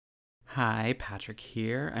Hi, Patrick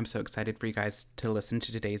here. I'm so excited for you guys to listen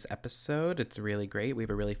to today's episode. It's really great. We have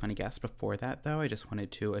a really funny guest. Before that, though, I just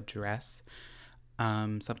wanted to address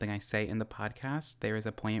something I say in the podcast. There is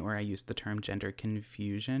a point where I used the term gender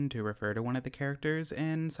confusion to refer to one of the characters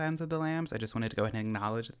in Silence of the Lambs. I just wanted to go ahead and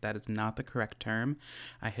acknowledge that that is not the correct term.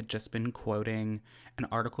 I had just been quoting an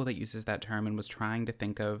article that uses that term and was trying to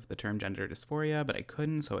think of the term gender dysphoria, but I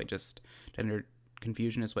couldn't, so gender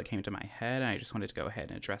confusion is what came to my head, and I just wanted to go ahead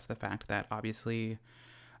and address the fact that obviously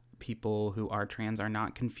people who are trans are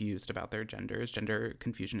not confused about their genders. Gender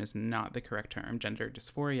confusion is not the correct term. Gender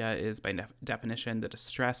dysphoria is, by definition, the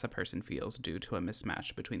distress a person feels due to a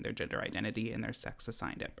mismatch between their gender identity and their sex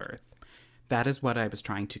assigned at birth. That is what I was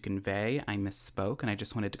trying to convey. I misspoke, and I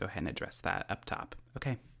just wanted to go ahead and address that up top.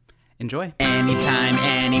 Okay. Enjoy. Anytime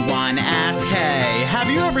anyone asks, hey, have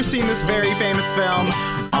you ever seen this very famous film?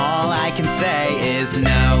 All I can say is no,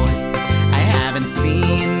 I haven't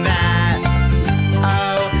seen that.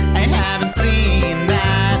 Oh, I haven't seen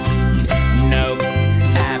that. Nope,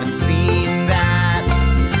 haven't seen that.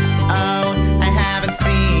 Oh, I haven't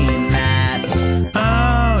seen that.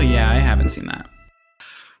 Oh, yeah, I haven't seen that.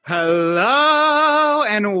 Hello,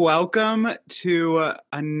 and welcome to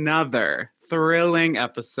another thrilling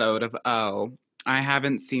episode of Oh, I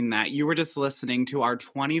Haven't Seen That. You were just listening to our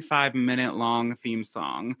 25-minute long theme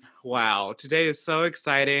song. Wow, today is so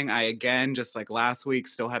exciting. I, again, just like last week,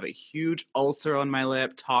 still have a huge ulcer on my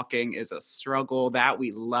lip. Talking is a struggle that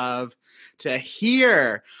we love to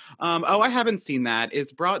hear. Oh, I Haven't Seen That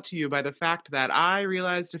is brought to you by the fact that I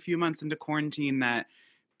realized a few months into quarantine that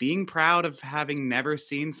being proud of having never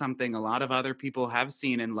seen something a lot of other people have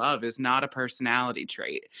seen and love is not a personality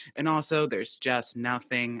trait. And also, there's just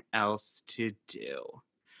nothing else to do.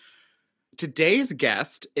 Today's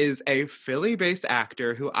guest is a Philly-based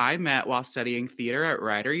actor who I met while studying theater at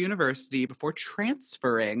Rider University before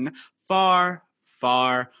transferring far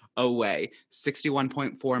away,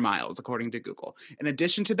 61.4 miles, according to Google. In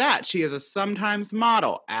addition to that, she is a sometimes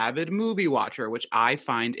model, avid movie watcher, which I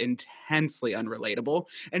find intensely unrelatable,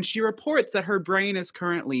 and she reports that her brain is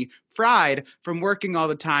currently fried from working all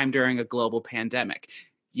the time during a global pandemic.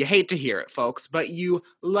 You hate to hear it, folks, but you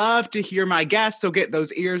love to hear my guests, so get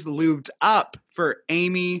those ears lubed up for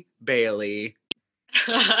Amy Boehly.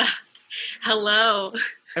 Hello.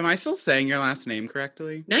 Am I still saying your last name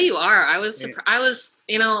correctly? No, you are. I was,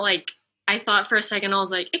 I thought for a second, I was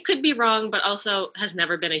like, it could be wrong, but also has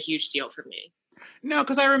never been a huge deal for me. No,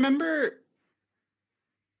 because I remember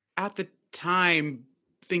at the time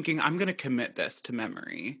thinking, I'm going to commit this to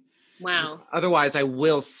memory. Wow. Otherwise, I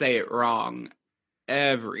will say it wrong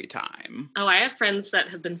every time. Oh, I have friends that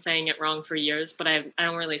have been saying it wrong for years, but I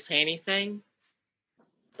don't really say anything.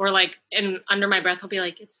 Or under my breath, I'll be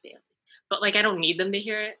like, it's Bailey. But I don't need them to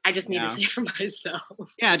hear it. I just need to say it for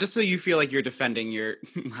myself. Yeah, just so you feel like you're defending your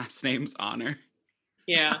last name's honor.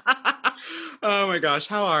 Yeah. Oh my gosh,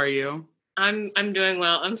 how are you? I'm doing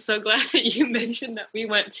well. I'm so glad that you mentioned that we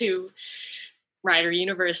went to Rider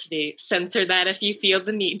University. Censor that if you feel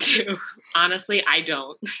the need to. Honestly, I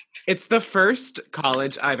don't. It's the first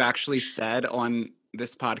college I've actually said on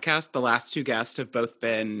this podcast. The last two guests have both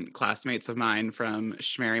been classmates of mine from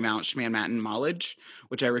Schmarymount, Schmanmattan College,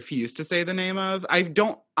 which I refuse to say the name of. I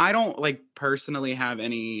don't personally have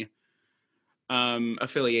any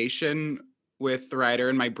affiliation with the Rider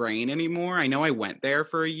in my brain anymore. I know I went there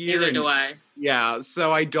for a year. Neither do I. Yeah,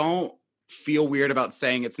 so I don't feel weird about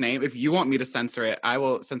saying its name. If you want me to censor it, I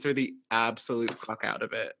will censor the absolute fuck out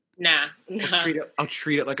of it. Nah. I'll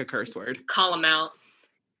treat it like a curse word. Call them out.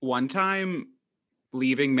 One time,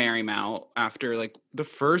 leaving Marymount after the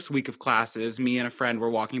first week of classes, me and a friend were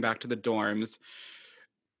walking back to the dorms.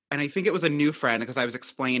 And I think it was a new friend because I was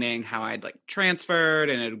explaining how I'd transferred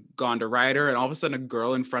and had gone to Rider. And all of a sudden a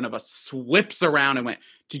girl in front of us whips around and went,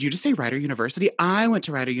 "Did you just say Rider University? I went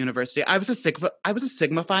to Rider University. I was a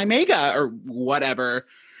Sigma Phi Mega or whatever."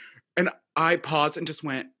 And I paused and just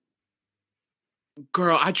went,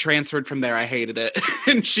 "Girl, I transferred from there. I hated it."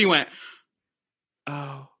 And she went,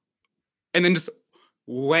 "Oh." And then just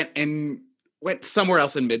went somewhere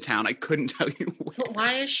else in Midtown. I couldn't tell you where. But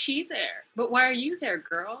why is she there? But why are you there,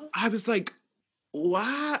 girl? I was like,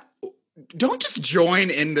 what? Don't just join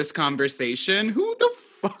in this conversation. Who the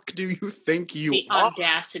fuck do you think you are? The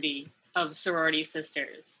audacity of sorority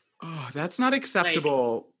sisters. Oh, that's not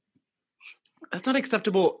acceptable. That's not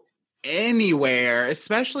acceptable anywhere,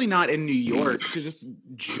 especially not in New York, to just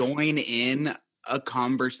join in a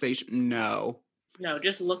conversation. No,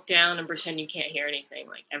 just look down and pretend you can't hear anything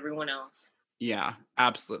like everyone else. Yeah,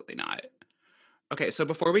 absolutely not. Okay, so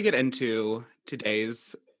before we get into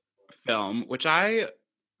today's film, which I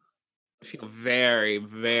feel very,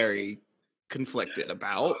 very conflicted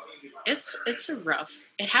about. It's rough.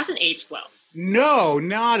 It hasn't aged well. No,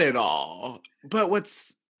 not at all. But we'll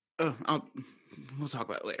talk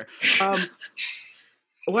about it later.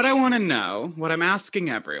 What I want to know, what I'm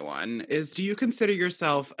asking everyone is, do you consider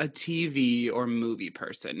yourself a TV or movie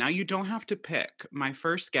person? Now, you don't have to pick. My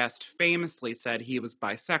first guest famously said he was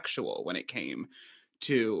bisexual when it came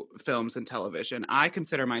to films and television. I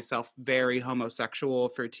consider myself very homosexual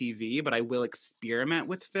for TV, but I will experiment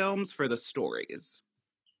with films for the stories.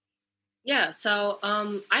 Yeah, so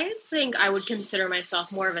I think I would consider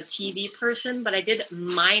myself more of a TV person, but I did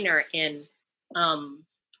minor in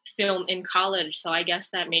film in college, so I guess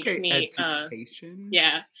that makes me education.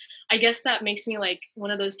 Yeah, I guess that makes me like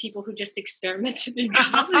one of those people who just experimented in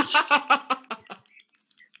college.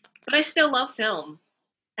 But I still love film.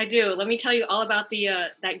 I do. Let me tell you all about the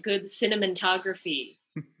that good cinematography.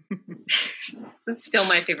 That's still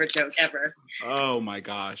my favorite joke ever. Oh my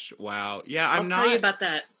gosh! Wow. Yeah, I'll tell you about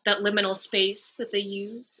that liminal space that they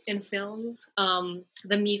use in films.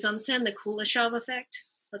 The mise en scène, the Kuleshov effect.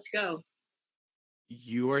 Let's go.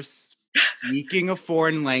 You are speaking a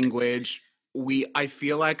foreign language. I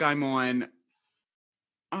feel like I'm on.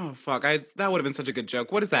 Oh fuck! That would have been such a good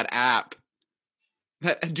joke. What is that app?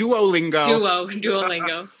 Duolingo.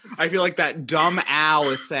 Duolingo. I feel like that dumb owl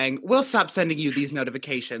is saying, "We'll stop sending you these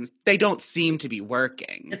notifications. They don't seem to be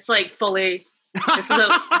working." It's like fully. This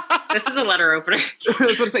is a letter opener. I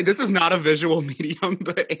was going to say, this is not a visual medium,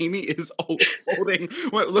 but Amy is holding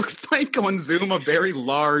what looks like on Zoom a very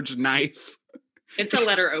large knife. It's a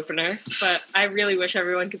letter opener, but I really wish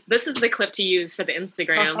everyone could. This is the clip to use for the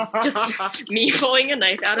Instagram. Just me pulling a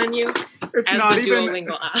knife out on you. It's not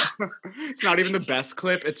It's not even the best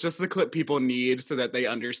clip. It's just the clip people need so that they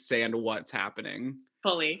understand what's happening.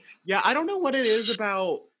 Fully. Yeah, I don't know what it is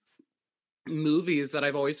about movies that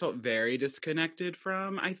I've always felt very disconnected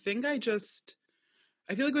from. I feel like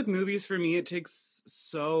with movies, for me, I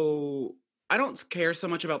don't care so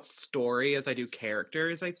much about story as I do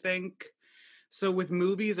characters, I think. So with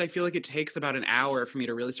movies, I feel like it takes about an hour for me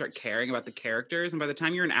to really start caring about the characters. And by the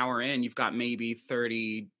time you're an hour in, you've got maybe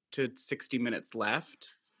 30 to 60 minutes left.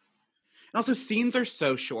 And also, scenes are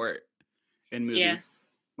so short in movies. Yeah.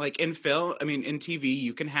 Like in TV,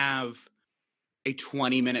 you can have a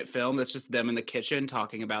 20-minute film that's just them in the kitchen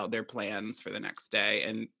talking about their plans for the next day.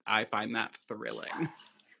 And I find that thrilling.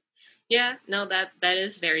 Yeah, no, that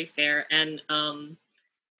is very fair. And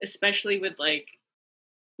especially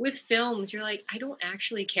with films, you're like, I don't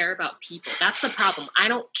actually care about people. That's the problem. I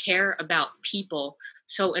don't care about people.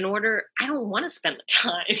 So I don't want to spend the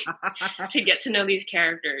time to get to know these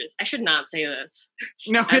characters. I should not say this.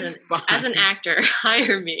 No, it's fine. As an actor,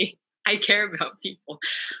 hire me. I care about people.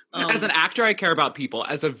 As an actor, I care about people.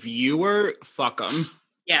 As a viewer, fuck them.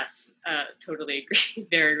 Yes, totally agree.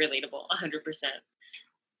 Very relatable, 100%.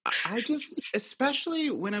 I just, especially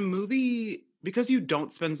when a movie, because you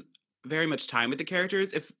don't spend very much time with the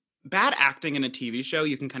characters, if bad acting in a TV show,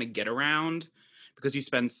 you can kind of get around because you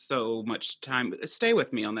spend so much time, stay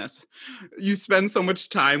with me on this, you spend so much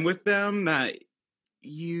time with them that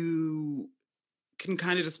you can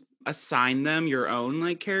kind of just assign them your own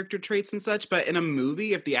like character traits and such. But in a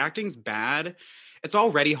movie, if the acting's bad, it's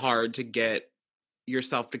already hard to get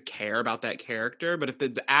yourself to care about that character. But if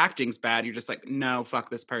the acting's bad, you're just like, no,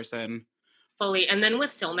 fuck this person. Fully. And then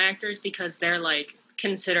with film actors, because they're like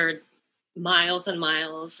considered miles and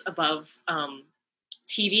miles above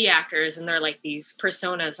TV actors, and they're like these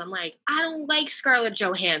personas, I'm like, I don't like Scarlett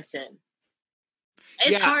Johansson.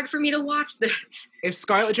 It's hard for me to watch this. If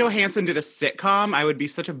Scarlett Johansson did a sitcom, I would be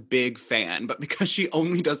such a big fan. But because she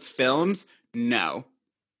only does films, no.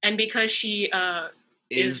 And because she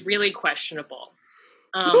is really questionable.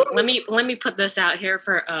 Let me put this out here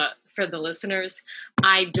for the listeners.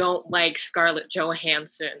 I don't like Scarlett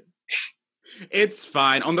Johansson. It's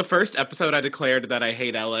fine. On the first episode, I declared that I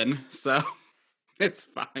hate Ellen, so it's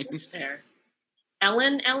fine. It's fair.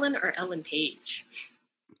 Ellen or Ellen Page?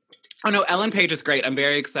 Oh no, Ellen Page is great. I'm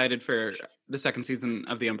very excited for the second season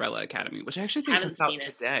of The Umbrella Academy, which I actually think comes out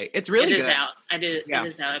today. It's really good. It is out. It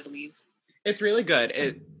is out, I believe. It's really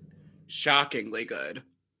good. Shockingly good.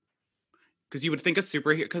 Because you would think a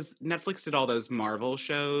superhero, because Netflix did all those Marvel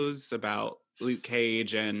shows about Luke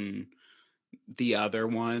Cage and the other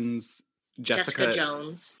ones. Jessica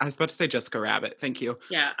Jones. I was about to say Jessica Rabbit. Thank you.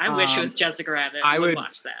 Yeah, I wish it was Jessica Rabbit. I would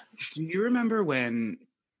watch that. Do you remember when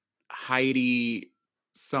Heidi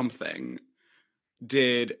something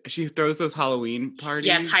she throws those Halloween parties?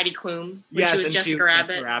 Yes, Heidi Klum. When she was Jessica Rabbit.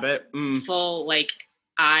 Jessica Rabbit. Full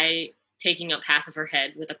eye taking up half of her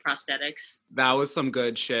head with the prosthetics. That was some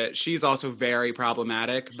good shit. She's also very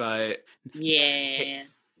problematic, but yeah,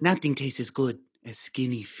 nothing tastes as good as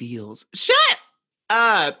skinny feels. Shut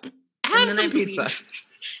up. Have some pizza.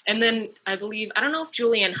 And then I believe, I don't know if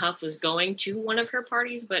Julianne Hough was going to one of her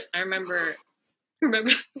parties, but I remember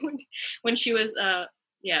when she was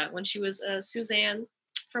Suzanne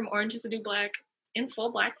from Orange is the New Black in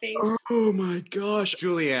full blackface. Oh my gosh,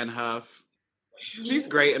 Julianne Hough. She's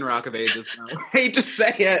great in Rock of Ages now. I hate to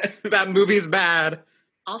say it. That movie's bad.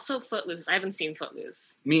 Also Footloose. I haven't seen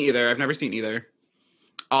Footloose. Me either. I've never seen either.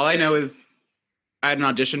 All I know is I had an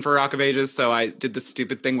audition for Rock of Ages, so I did the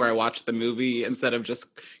stupid thing where I watched the movie instead of just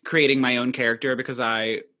creating my own character because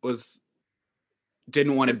I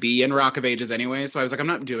didn't want to be in Rock of Ages anyway. So I was like, I'm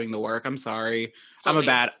not doing the work. I'm sorry.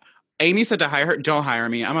 Amy said to hire her. Don't hire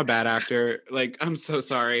me. I'm a bad actor. Like, I'm so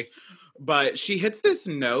sorry. But she hits this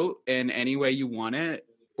note in Any Way You Want It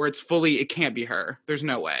where it can't be her. There's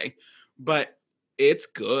no way. But it's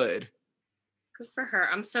good. Good for her.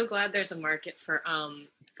 I'm so glad there's a market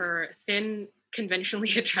for thin,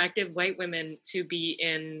 conventionally attractive white women to be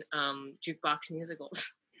in jukebox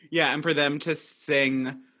musicals. Yeah, and for them to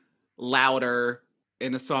sing louder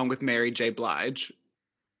in a song with Mary J. Blige.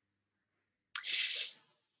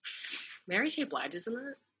 Mary J. Blige, isn't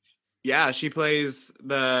it? Yeah, she plays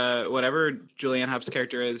whatever Julianne Hough's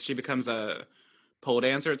character is. She becomes a pole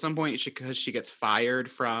dancer at some point because she gets fired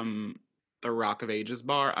from the Rock of Ages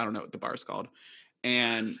bar. I don't know what the bar's called.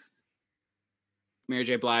 And Mary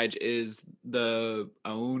J. Blige is the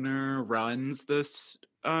owner, runs this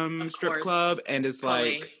strip club, and is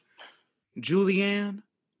Chloe. like, Julianne,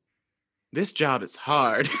 this job is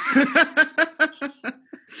hard.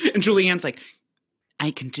 And Julianne's like, I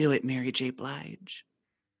can do it, Mary J. Blige.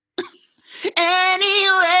 Anyway.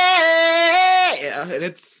 And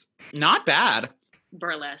it's not bad.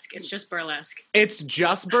 Burlesque. It's just burlesque. It's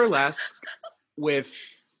just burlesque with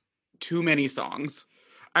too many songs.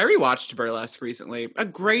 I rewatched Burlesque recently. A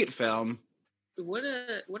great film. What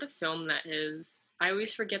a film that is. I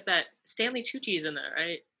always forget that Stanley Tucci's in that,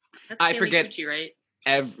 right? That's I Stanley forget Tucci, right?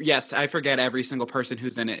 Yes, I forget every single person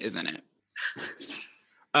who's in it is in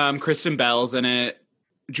it. Kristen Bell's in it.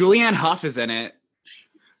 Julianne Hough is in it.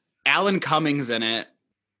 Alan Cumming's in it.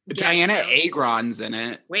 Yes, Diana Agron's in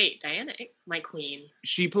it. Wait, Diana, my queen.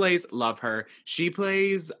 She plays, love her. She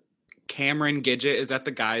plays Cameron Gidget. Is that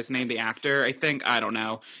the guy's name, the actor? I think. I don't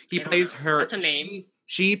know. He plays her. That's a name.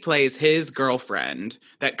 She plays his girlfriend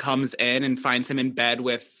that comes in and finds him in bed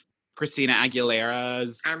with Christina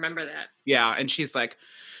Aguilera's. I remember that. Yeah, and she's like,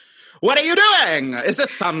 what are you doing? Is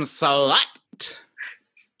this some slut?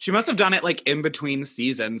 She must have done it like in between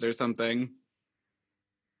seasons or something.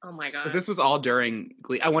 Oh my God. Because this was all during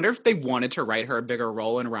Glee. I wonder if they wanted to write her a bigger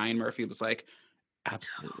role, and Ryan Murphy was like,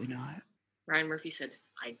 absolutely not. Ryan Murphy said,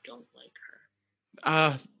 I don't like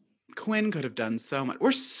her. Quinn could have done so much.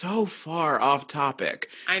 We're so far off topic.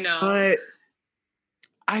 I know. But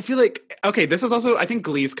I feel like, okay, this is also, I think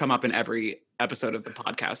Glee's come up in every episode of the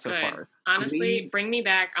podcast so far. Honestly, bring me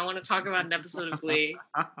back. I want to talk about an episode of Glee.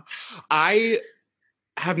 I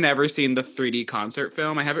have never seen the 3D concert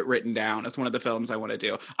film. I have it written down as one of the films I want to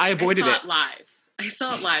do. I avoided it. I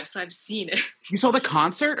saw it live, so I've seen it. You saw the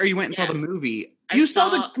concert, or you went and saw the movie? You saw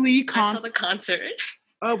the Glee concert? I saw the concert.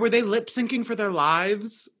 Were they lip syncing for their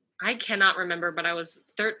lives? I cannot remember, but I was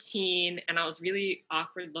 13 and I was really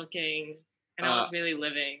awkward looking and I was really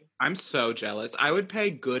living. I'm so jealous. I would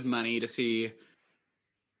pay good money to see,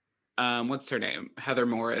 what's her name? Heather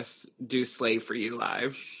Morris do Slave for You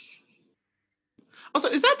live. Also,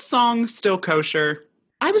 is that song still kosher?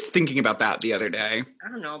 I was thinking about that the other day. I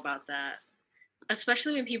don't know about that.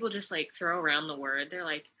 Especially when people just like throw around the word. They're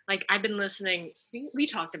like I've been listening. We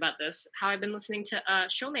talked about this. How I've been listening to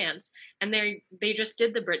Showmans, and they just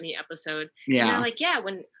did the Britney episode. Yeah, and they're like, yeah,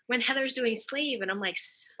 when Heather's doing Slave, and I'm like,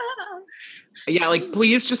 yeah, like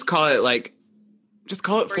please just call it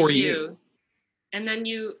for you. And then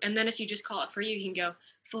if you just call it for you, you can go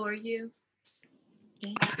for you.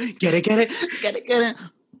 Get it.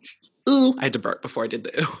 Ooh, I had to burp before I did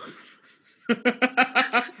the ooh.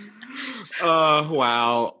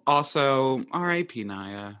 Wow. Also, R.I.P.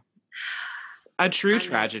 Naya. A true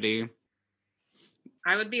tragedy.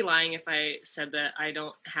 I would be lying if I said that I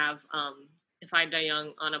don't have If I Die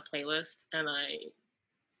Young on a playlist and I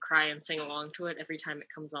cry and sing along to it every time it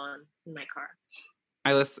comes on in my car.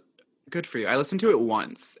 Good for you. I listened to it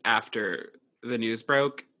once after the news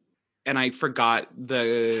broke, and I forgot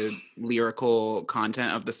the lyrical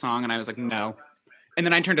content of the song, and I was like, no. And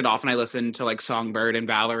then I turned it off, and I listened to, like, Songbird and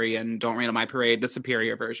Valerie and Don't Rain on My Parade, the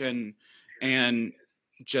superior version, and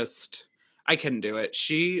just... I couldn't do it.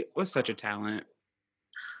 She was such a talent.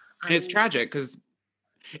 And it's tragic because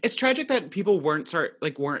it's tragic that people weren't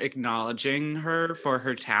acknowledging her for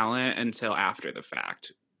her talent until after the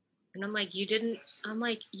fact. And I'm like, you didn't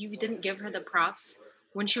give her the props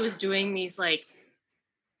when she was doing these like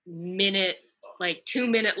 2-minute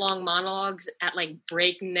long monologues at like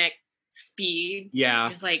breakneck speed. Yeah.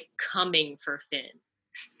 Just like coming for Finn.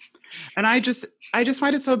 And I just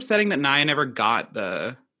find it so upsetting that Nia never got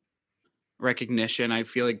the recognition I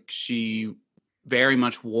feel like she very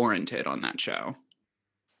much warranted on that show.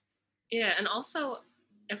 Yeah, and also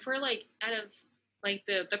if we're like out of like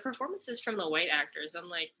the performances from the white actors, I'm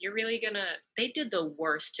like, you're really they did the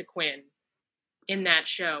worst to Quinn in that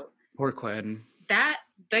show. Poor Quinn. That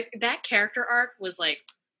character arc was like,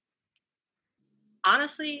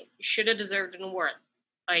 honestly, should have deserved an award.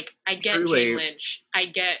 Like, I get Truly. Jane Lynch, I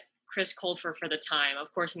get Chris Colfer for the time.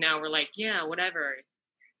 Of course, now we're like, yeah, whatever.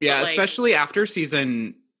 Yeah, but, like, especially after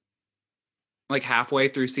season, like halfway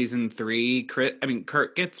through season 3,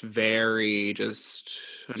 Kurt gets very just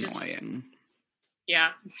annoying.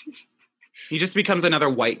 Yeah. He just becomes another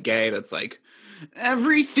white gay that's like,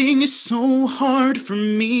 everything is so hard for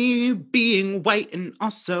me being white and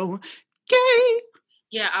also gay.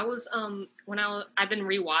 Yeah, I was I've been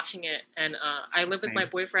rewatching it, and I live with my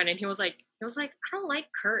boyfriend, and he was like, I don't like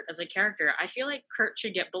Kurt as a character. I feel like Kurt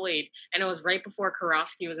should get bullied. And it was right before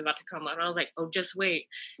Karofsky was about to come up, and I was like, oh, just wait.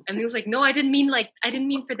 And he was like, no, I didn't mean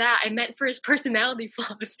for that. I meant for his personality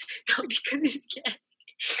flaws, not because he's gay.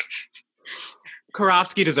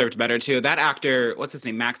 Karofsky deserved better too. That actor, what's his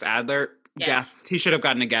name, Max Adler, Yes. guest. He should have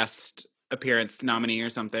gotten a guest appearance nominee or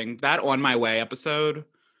something. That On My Way episode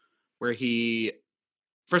where he,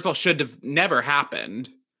 first of all, should have never happened.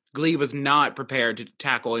 Glee was not prepared to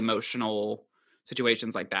tackle emotional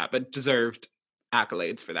situations like that, but deserved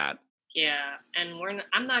accolades for that. Yeah, and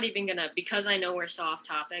I'm not even gonna, because I know we're so off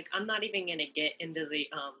topic, I'm not even gonna get into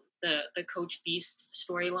the Coach Beast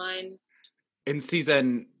storyline. In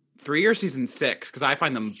season 3 or season 6, because I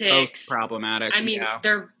find them both problematic. I mean,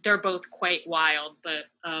 they're both quite wild, but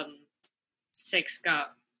 6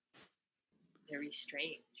 got very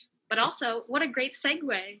strange. But also, what a great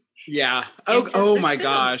segue. Yeah. Oh my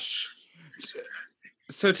gosh.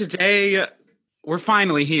 So today, we're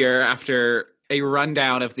finally here after a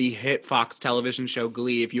rundown of the hit Fox television show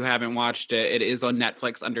Glee. If you haven't watched it, it is on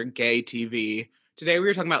Netflix under Gay TV. Today, we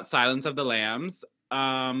were talking about Silence of the Lambs.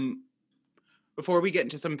 Before we get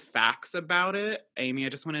into some facts about it, Amy, I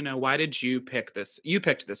just want to know, why did you pick this? You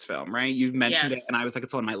picked this film, right? You mentioned it, and I was like,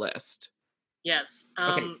 it's on my list. Yes.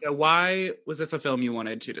 Okay, so why was this a film you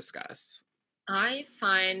wanted to discuss? I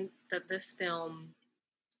find that this film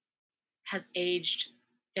has aged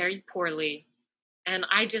very poorly, and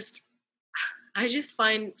I just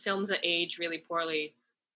find films that age really poorly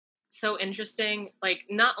so interesting, like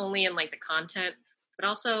not only in like the content, but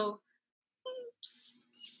also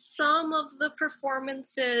some of the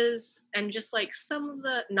performances and just like some of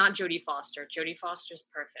the, not Jodie Foster. Jodie Foster's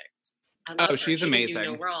perfect. I love her. She's amazing. She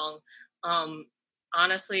didn't do no wrong.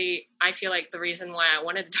 Honestly, I feel like the reason why I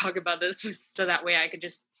wanted to talk about this was so that way I could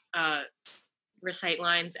just recite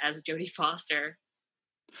lines as Jodie Foster.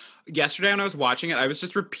 Yesterday when I was watching it, I was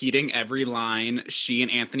just repeating every line she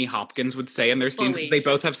and Anthony Hopkins would say in their scenes. They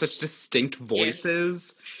both have such distinct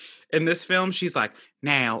voices in this film. She's like,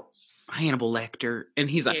 now, Hannibal Lecter. And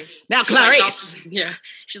he's like, now, Clarice! Like,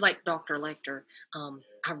 she's like, Dr. Lecter,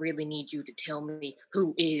 I really need you to tell me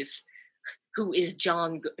who is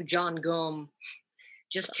John Gum.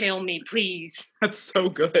 Just tell me, please. That's so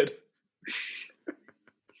good.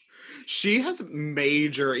 She has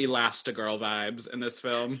major Elastigirl vibes in this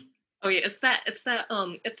film. Oh yeah, it's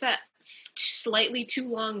that slightly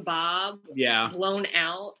too long bob. Yeah. Blown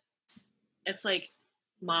out. It's like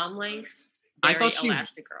mom length. I thought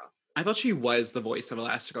she was the voice of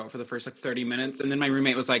Elastigirl for the first 30 minutes, and then my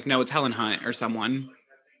roommate was like, no, it's Helen Hunt or someone.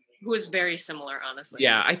 Who is very similar, honestly.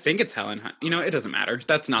 Yeah, I think it's Helen Hunt. It doesn't matter.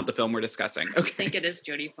 That's not the film we're discussing. Okay. I think it is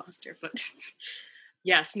Jodie Foster, but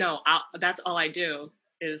yes, no, that's all I do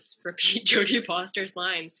is repeat Jodie Foster's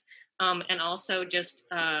lines. And also just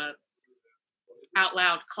out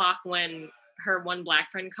loud clock when her one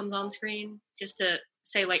black friend comes on screen, just to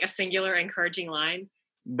say like a singular encouraging line.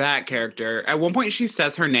 That character. At one point she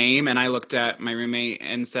says her name, and I looked at my roommate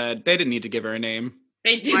and said, they didn't need to give her a name.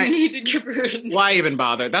 They didn't need to give her a name. Why even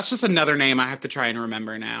bother? That's just another name I have to try and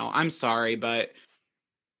remember now. I'm sorry, but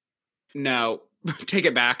no. Take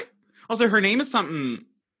it back. Also, her name is something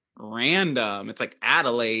random. It's like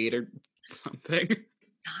Adelaide or something.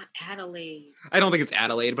 Not Adelaide. I don't think it's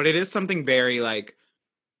Adelaide, but it is something very like,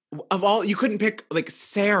 of all, you couldn't pick like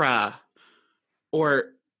Sarah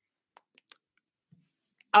or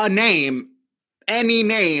a name, any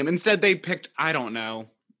name. Instead, they picked, I don't know.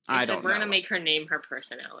 They said, we're going to make her name her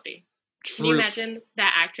personality. True. Can you imagine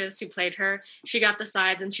that actress who played her? She got the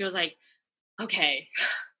sides and she was like, okay.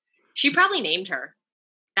 She probably named her.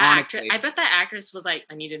 That actress, I bet that actress was like,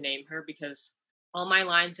 I need to name her because all my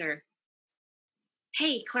lines are,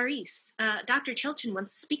 hey, Clarice, Dr. Chilton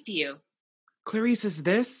wants to speak to you. Clarice, is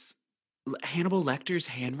this Hannibal Lecter's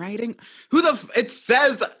handwriting? It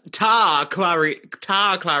says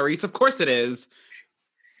Clarice. Of course it is.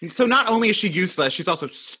 So not only is she useless, she's also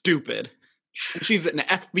stupid. She's an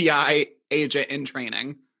FBI agent in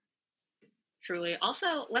training. Truly.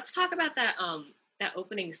 Also, let's talk about that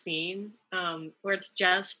opening scene where it's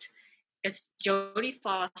Jodie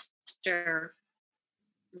Foster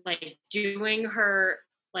like doing her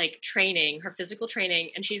like training, her physical training,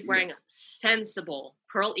 and she's wearing sensible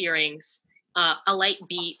pearl earrings, a light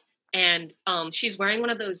beat, and she's wearing one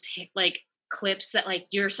of those like clips that like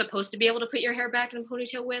you're supposed to be able to put your hair back in a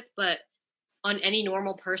ponytail with, but on any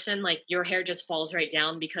normal person, like your hair just falls right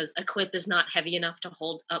down because a clip is not heavy enough to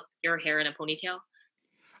hold up your hair in a ponytail.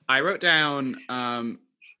 I wrote down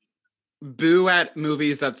boo at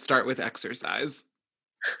movies that start with exercise.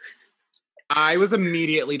 I was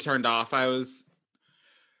immediately turned off. I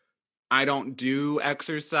don't do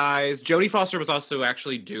exercise. Jodie Foster was also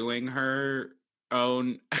actually doing her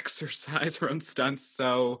own exercise, her own stunts.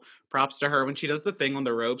 So props to her when she does the thing on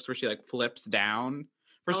the ropes where she like flips down.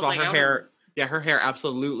 First of all, her hair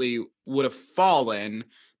absolutely would have fallen.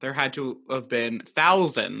 There had to have been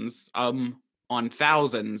thousands on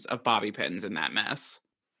thousands of bobby pins in that mess.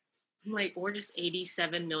 Like, or just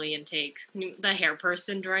 87 million takes. The hair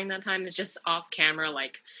person during that time is just off camera,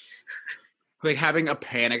 like having a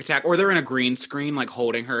panic attack, or they're in a green screen, like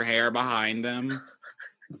holding her hair behind them.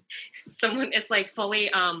 It's like fully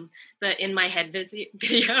the In My Head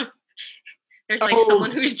video. There's like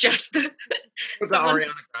someone who's just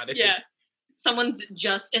someone's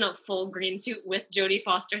just in a full green suit with Jodie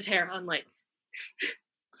Foster's hair on. Like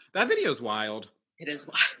that video's wild. It is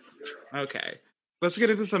wild. Okay, let's get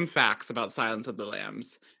into some facts about Silence of the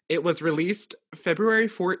Lambs. It was released February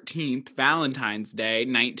 14th, Valentine's Day,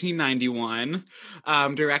 1991,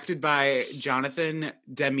 directed by Jonathan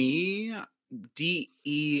Demme,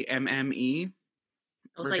 D-E-M-M-E.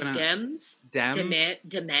 I was Dems?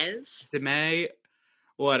 Demme,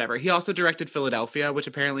 whatever. He also directed Philadelphia, which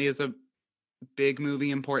apparently is a big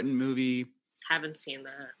movie, important movie. Haven't seen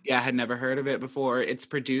that. Yeah, I had never heard of it before. It's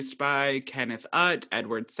produced by Kenneth Utt,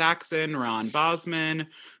 Edward Saxon, Ron Bosman,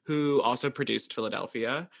 who also produced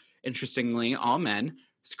Philadelphia. Interestingly, all men.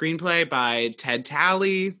 Screenplay by Ted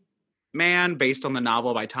Talley. Man, based on the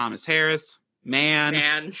novel by Thomas Harris.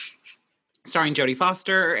 Man. Starring Jodie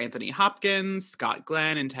Foster, Anthony Hopkins, Scott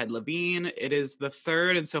Glenn, and Ted Levine. It is the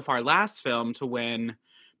third and so far last film to win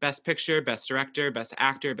Best Picture, Best Director, Best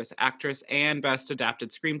Actor, Best Actress, and Best Adapted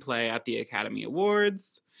Screenplay at the Academy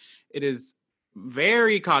Awards. It is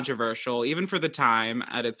very controversial, even for the time,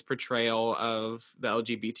 at its portrayal of the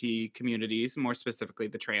LGBT communities, more specifically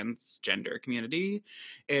the transgender community.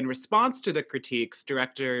 In response to the critiques,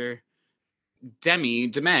 director Demme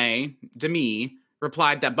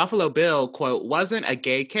replied that Buffalo Bill, quote, wasn't a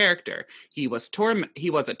gay character. He was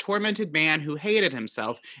a tormented man who hated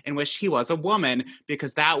himself and wished he was a woman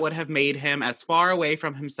because that would have made him as far away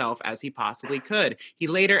from himself as he possibly could. He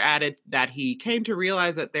later added that he came to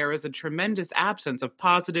realize that there is a tremendous absence of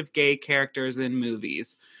positive gay characters in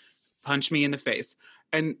movies. Punch me in the face.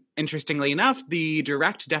 And interestingly enough, the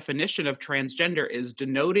direct definition of transgender is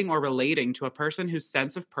denoting or relating to a person whose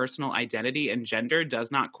sense of personal identity and gender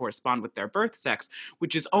does not correspond with their birth sex,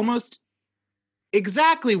 which is almost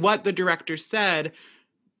exactly what the director said,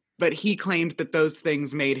 but he claimed that those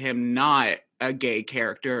things made him not a gay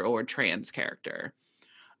character or trans character.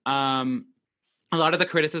 A lot of the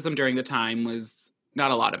criticism during the time was,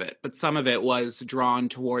 not a lot of it, but some of it was drawn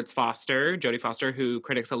towards Jodie Foster, who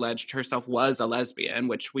critics alleged herself was a lesbian,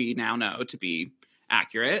 which we now know to be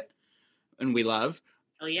accurate, and we love.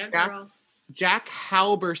 Oh yeah, girl. Jack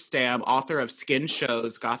Halberstam, author of Skin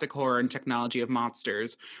Shows, Gothic Horror and Technology of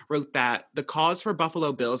Monsters, wrote that the cause for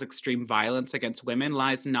Buffalo Bill's extreme violence against women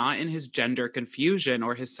lies not in his gender confusion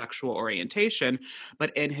or his sexual orientation,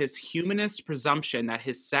 but in his humanist presumption that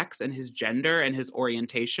his sex and his gender and his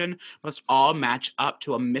orientation must all match up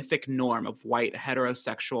to a mythic norm of white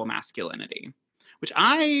heterosexual masculinity, which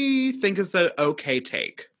I think is an okay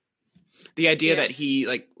take. The idea that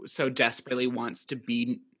he so desperately wants to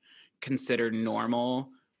be considered normal,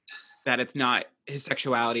 that it's not his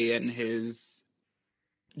sexuality and his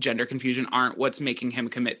gender confusion aren't what's making him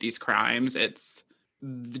commit these crimes. It's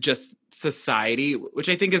just society, which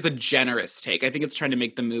I think is a generous take. I think it's trying to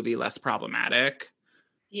make the movie less problematic.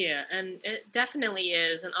 Yeah, and it definitely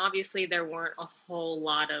is. And obviously, there weren't a whole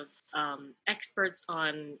lot of experts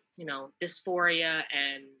on, dysphoria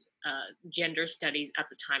and gender studies at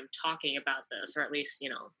the time talking about this, or at least,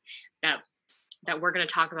 that we're going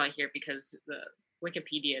to talk about here because the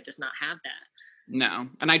Wikipedia does not have that. No,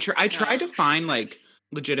 and I tried to find like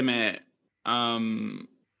legitimate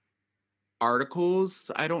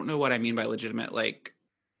articles. I don't know what I mean by legitimate, like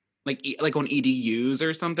on EDUs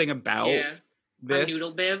or something about this. On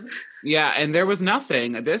Noodlebib. Yeah, and there was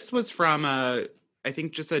nothing. This was from I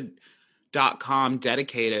think just a .com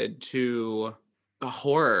dedicated to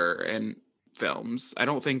horror and films. I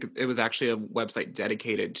don't think it was actually a website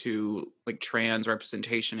dedicated to like trans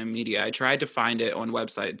representation in media. I tried to find it on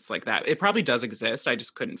websites like that. It probably does exist. I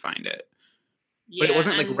just couldn't find it. Yeah, but it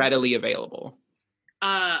wasn't like readily available.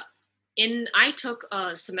 I took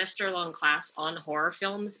a semester-long class on horror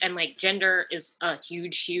films, and like gender is a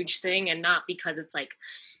huge thing, and not because it's like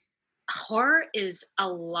horror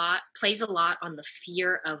plays a lot on the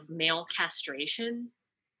fear of male castration.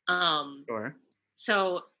 Sure.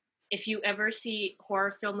 So if you ever see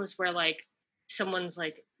horror films where like someone's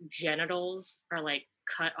like genitals are like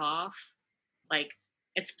cut off, like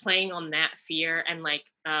it's playing on that fear. And like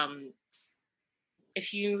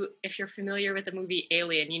if you're familiar with the movie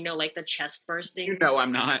Alien, like the chest bursting. No,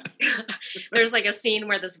 I'm not. There's like a scene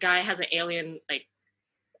where this guy has an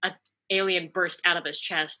alien burst out of his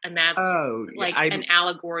chest, and that's an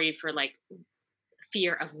allegory for like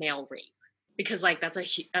fear of male rape. Because like that's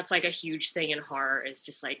like a huge thing in horror, is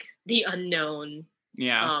just like the unknown.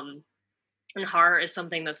 Yeah. And horror is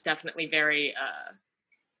something that's definitely very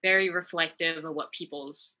very reflective of what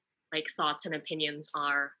people's like thoughts and opinions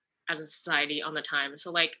are as a society on the time.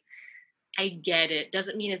 So like I get it.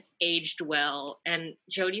 Doesn't mean it's aged well. And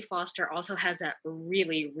Jodie Foster also has that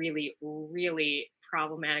really, really, really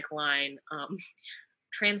problematic line.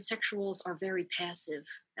 Transsexuals are very passive.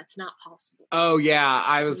 That's not possible. Oh yeah,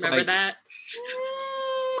 I was remember that.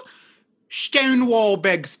 Stonewall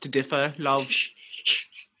begs to differ, love.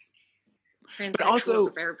 Transsexuals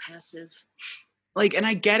are very passive. Like, and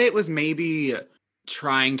I get it was maybe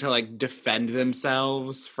trying to like defend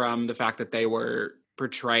themselves from the fact that they were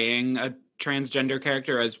portraying a transgender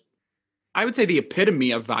character as, I would say, the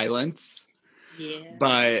epitome of violence. Yeah.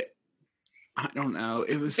 But I don't know.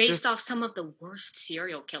 It was based off some of the worst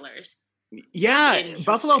serial killers. Yeah,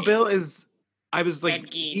 Buffalo Bill is. I was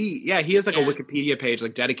like, he has like a Wikipedia page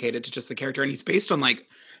like dedicated to just the character, and he's based on like,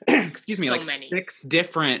 excuse me, so like many. 6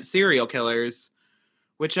 different serial killers,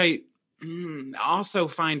 which I also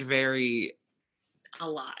find very. A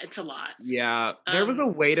lot. It's a lot. Yeah, there was a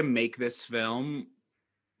way to make this film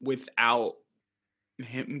without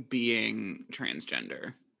him being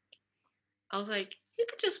transgender. I was like, he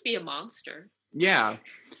could just be a monster. Yeah.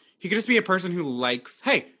 He could just be a person who likes,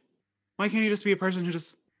 hey, why can't he just be a person who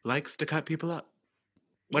just likes to cut people up?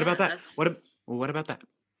 What about that? What about that?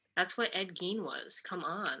 That's what Ed Gein was. Come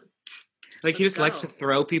on. Like, he just likes to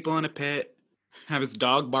throw people in a pit, have his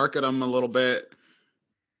dog bark at him a little bit,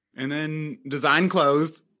 and then design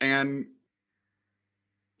clothes and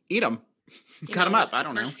eat them. Cut them up. I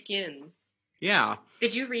don't know. Skin. Yeah.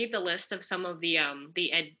 Did you read the list of some of the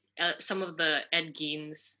Ed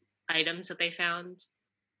Gein's items that they found?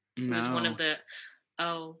 No. It was one of the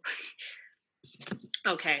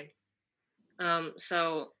okay.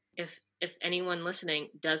 So if anyone listening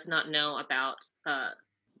does not know about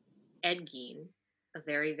Ed Gein, a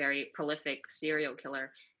very, very prolific serial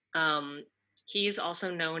killer, he's also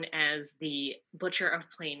known as the Butcher of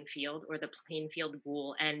Plainfield, or the Plainfield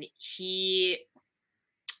Ghoul, and he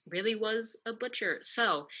really was a butcher.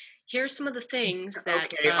 So here's some of the things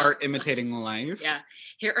that art imitating life. Yeah,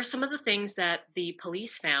 here are some of the things that the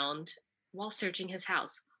police found while searching his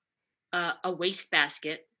house. A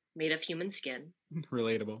wastebasket made of human skin.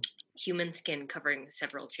 Relatable. Human skin covering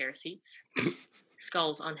several chair seats.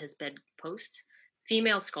 Skulls on his bedpost.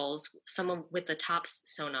 Female skulls, some with the tops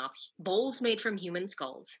sewn off. Bowls made from human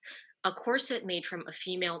skulls. A corset made from a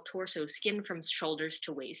female torso, skin from shoulders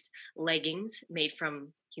to waist. Leggings made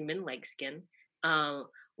from human leg skin.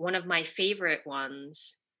 One of my favorite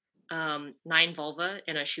ones, 9 vulva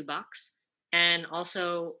in a shoebox. And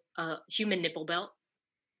also a human nipple belt.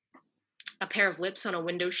 A pair of lips on a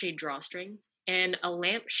window shade drawstring. And a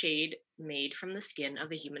lampshade made from the skin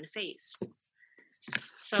of a human face.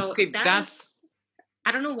 So that's...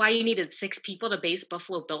 I don't know why you needed 6 people to base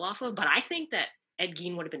Buffalo Bill off of, but I think that Ed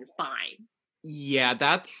Gein would have been fine. Yeah,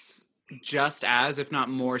 that's just as, if not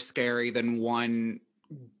more, scary than one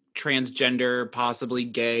transgender, possibly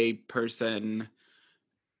gay person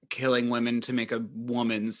killing women to make a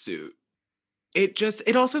woman's suit.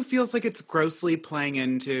 It also feels like it's grossly playing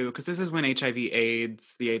into, because this is when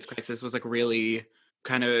HIV/AIDS, the AIDS crisis was like really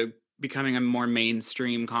kind of becoming a more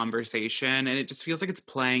mainstream conversation. And it just feels like it's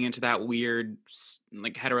playing into that weird,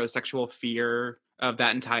 like, heterosexual fear of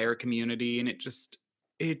that entire community. And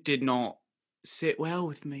it did not sit well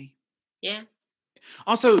with me. Yeah.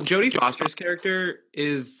 Also, Jodie Foster's character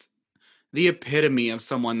is the epitome of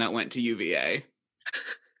someone that went to UVA.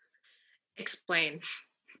 Explain.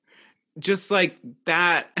 Just like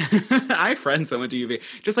that. I have friends that went to UVA.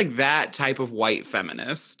 Just like that type of white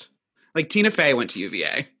feminist. Like Tina Fey went to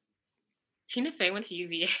UVA. Tina Fey went to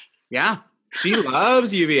UVA. Yeah. She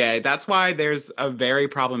loves UVA. That's why there's a very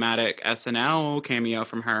problematic SNL cameo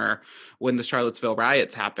from her when the Charlottesville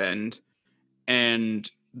riots happened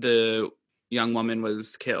and the young woman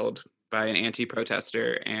was killed by an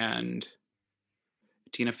anti-protester, and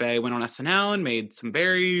Tina Fey went on SNL and made some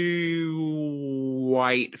very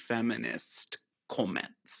white feminist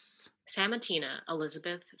comments. Samatina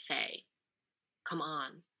Elizabeth Fey. Come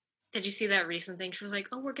on. Did you see that recent thing? She was like,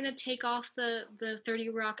 oh, we're going to take off the 30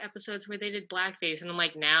 Rock episodes where they did blackface. And I'm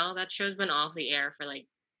like, now that show's been off the air for like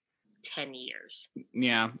 10 years.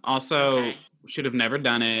 Yeah. Also, should have never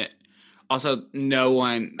done it. Also, no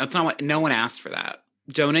one asked for that.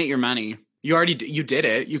 Donate your money. You did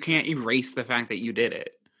it. You can't erase the fact that you did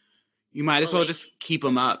it. You might as well just keep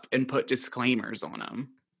them up and put disclaimers on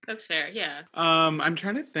them. That's fair, yeah. I'm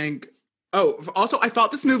trying to think. Oh, also, I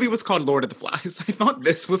thought this movie was called Lord of the Flies. I thought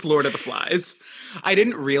this was Lord of the Flies. I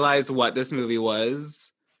didn't realize what this movie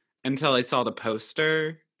was until I saw the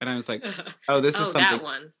poster, and I was like, oh, this is something that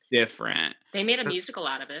one. Different. They made a musical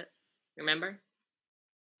out of it. Remember?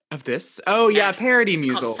 Of this? Oh, yes. Yeah, parody it's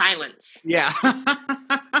musical. Called Silence. Yeah.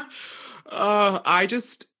 I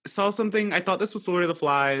just saw something. I thought this was Lord of the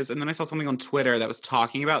Flies, and then I saw something on Twitter that was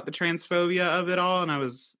talking about the transphobia of it all, and I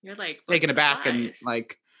was taken aback and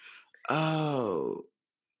like, oh,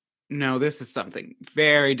 no, this is something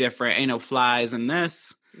very different. Ain't no flies in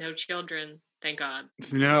this. No children, thank God.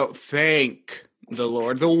 No, thank the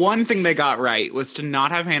Lord. The one thing they got right was to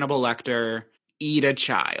not have Hannibal Lecter eat a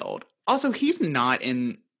child. Also, he's not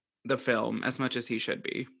in the film as much as he should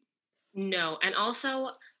be. No, and also,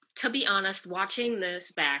 to be honest, watching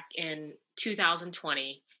this back in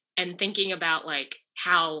 2020 and thinking about like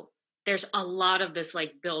how there's a lot of this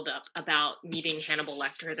like buildup about meeting Hannibal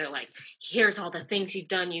Lecter. They're like, here's all the things you've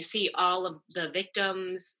done. You see all of the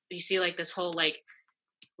victims. You see like this whole like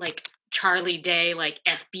Charlie Day, like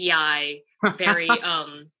FBI, very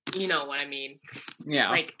you know what I mean? Yeah.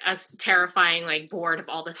 Like us terrifying, like bored of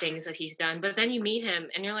all the things that he's done. But then you meet him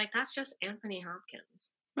and you're like, that's just Anthony Hopkins.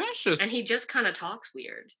 And he just kind of talks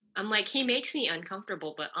weird. I'm like, he makes me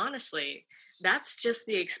uncomfortable, but honestly, that's just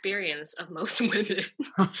the experience of most women.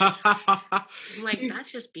 I'm like,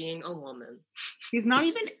 that's just being a woman. He's not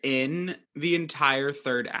even in the entire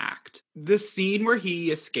third act. The scene where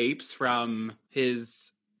he escapes from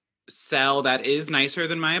his cell that is nicer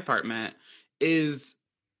than my apartment is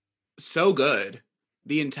so good.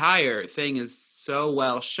 The entire thing is so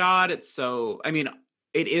well shot.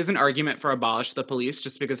 It is an argument for abolish the police,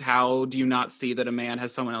 just because how do you not see that a man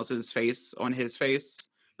has someone else's face on his face?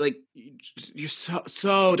 Like, you're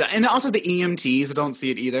so done. And also the EMTs don't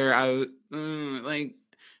see it either.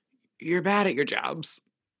 You're bad at your jobs.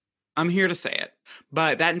 I'm here to say it.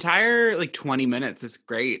 But that entire, 20 minutes is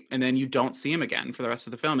great. And then you don't see him again for the rest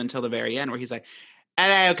of the film until the very end, where he's like,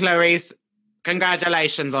 hello, Clarice.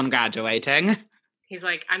 Congratulations on graduating. He's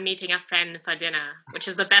like, I'm meeting a friend for dinner, which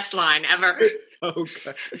is the best line ever. It's so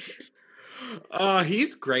good.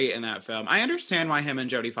 He's great in that film. I understand why him and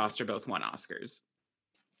Jodie Foster both won Oscars.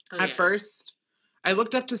 At first, I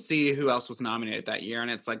looked up to see who else was nominated that year, and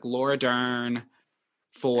it's like Laura Dern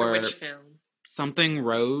for which film? Something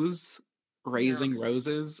Rose, Raising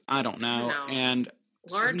Roses. I don't know. No. And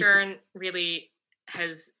Laura Dern really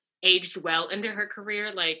has aged well into her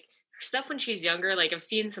career. Like, stuff when she's younger, like I've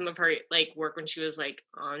seen some of her work when she was like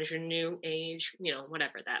ingenue age,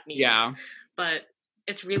 whatever that means. Yeah. But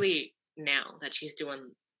it's really now that she's doing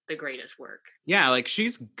the greatest work. Yeah,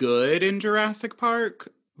 she's good in Jurassic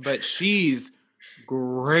Park, but she's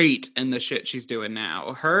great in the shit she's doing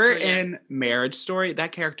now. Her in Marriage Story,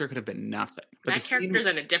 that character could have been nothing. But that character's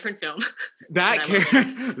in a different film. That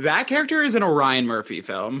character is in a Ryan Murphy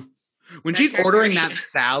film. When she's ordering that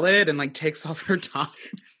salad and takes off her top.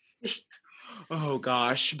 Oh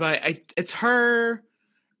gosh, but it's her.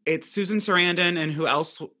 It's Susan Sarandon, and who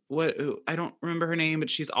else? I don't remember her name, but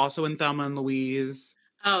she's also in Thelma and Louise.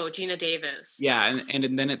 Oh, Gina Davis. Yeah,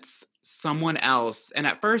 and then it's someone else. And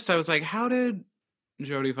at first, I was like, how did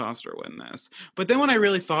Jodie Foster win this. But then when I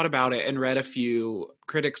really thought about it and read a few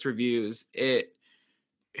critics' reviews,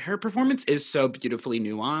 her performance is so beautifully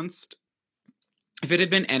nuanced. If it had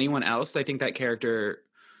been anyone else, I think that character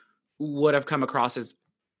would have come across as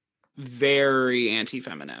very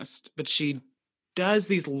anti-feminist. But she does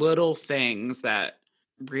these little things that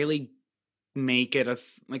really make it a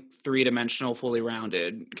three-dimensional, fully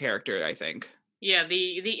rounded character, I think. Yeah,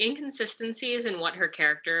 the inconsistencies in what her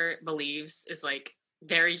character believes is like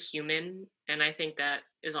very human, and I think that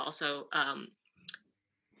is also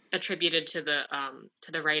attributed to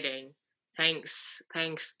the writing. Thanks,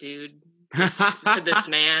 dude, to this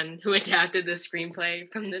man who adapted the screenplay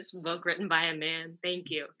from this book written by a man. Thank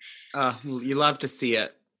you. You love to see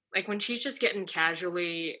it. Like when she's just getting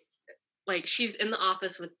casually, like she's in the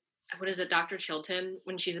office with, what is it, Dr. Chilton,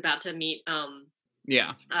 when she's about to meet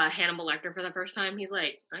Hannibal Lecter for the first time. He's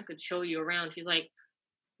like, I could show you around. She's like,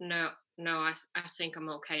 no, I think I'm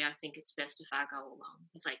okay. I think it's best if I go alone.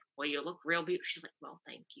 He's like, well, you look real beautiful. She's like, well,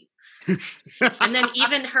 thank you. And then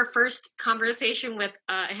even her first conversation with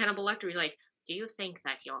Hannibal Lecter, he's like, do you think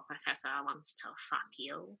that your professor wants to fuck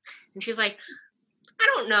you? And she's like, I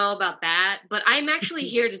don't know about that, but I'm actually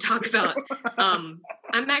here to talk about, I'm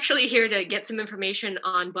actually here to get some information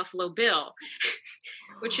on Buffalo Bill,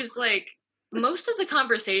 which is like most of the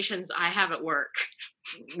conversations I have at work.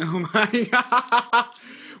 Oh my God.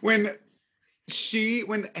 When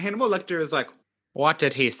Hannibal Lecter is like, what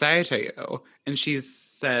did he say to you? And she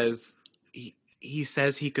says, he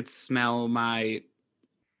says he could smell my...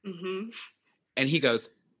 Mm-hmm. And he goes,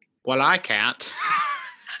 well, I can't.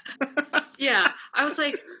 Yeah, I was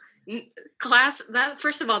like, class, that,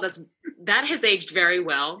 first of all, that has aged very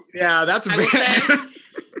well. Yeah, that's I will say,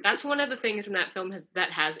 that's one of the things in that film that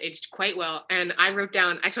has aged quite well. And I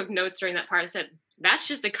took notes during that part. I said, that's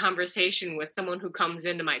just a conversation with someone who comes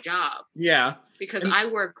into my job. Yeah. Because I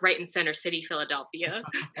work right in Center City, Philadelphia.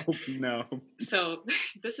 Oh, no. So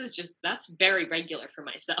that's very regular for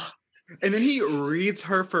myself. And then he reads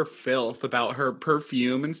her for filth about her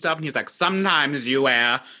perfume and stuff. And he's like, sometimes you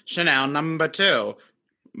wear Chanel No. 2,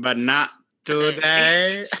 but not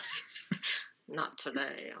today. Not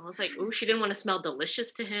today. I was like, ooh, she didn't want to smell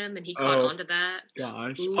delicious to him. And he caught on to that.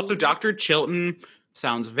 Gosh. Ooh. Also, Dr. Chilton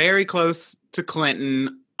sounds very close to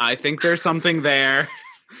Clinton. I think there's something there.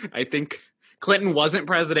 I think Clinton wasn't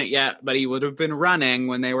president yet, but he would have been running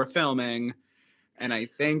when they were filming. And I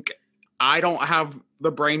think I don't have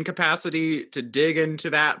the brain capacity to dig into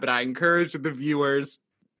that, but I encourage the viewers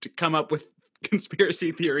to come up with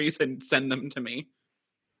conspiracy theories and send them to me.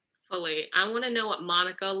 Fully. I want to know what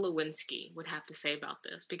Monica Lewinsky would have to say about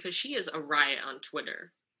this, because she is a riot on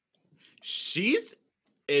Twitter. She's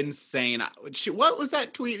insane. What was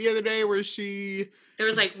that tweet the other day where there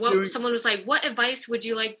was like, someone was like, what advice would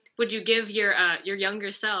you give your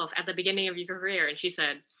younger self at the beginning of your career? And she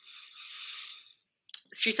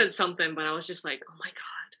said something, but I was just like, oh my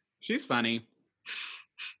God. She's funny.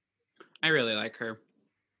 I really like her.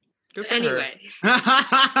 Good for anyway.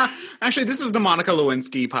 Her. Actually, this is the Monica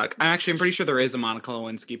Lewinsky podcast. I'm pretty sure there is a Monica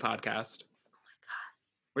Lewinsky podcast. Oh my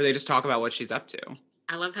God. Where they just talk about what she's up to.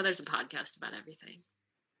 I love how there's a podcast about everything.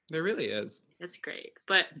 There really is. That's great.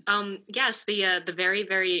 But yes, the very,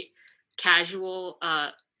 very casual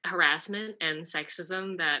harassment and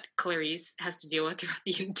sexism that Clarice has to deal with throughout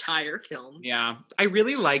the entire film. Yeah. I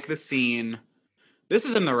really like the scene. This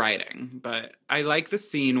is in the writing, but I like the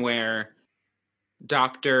scene where I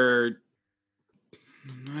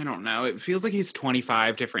don't know, it feels like he's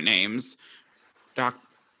 25 different names.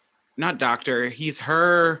 Not doctor, he's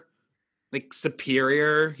her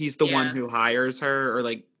superior. He's the one who hires her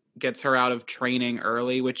or gets her out of training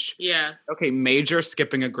early, which okay, major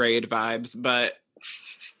skipping a grade vibes, but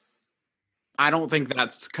I don't think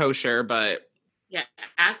that's kosher. But yeah,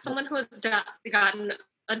 as someone who has gotten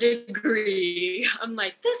a degree, I'm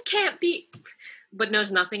like, this can't be, but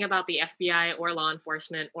knows nothing about the FBI or law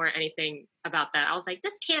enforcement or anything about that. I was like,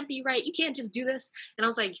 this can't be right. You can't just do this. And I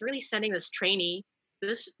was like, you're really sending this trainee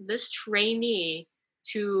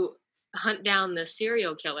to hunt down this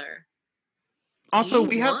serial killer. Also,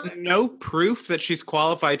 we have no proof that she's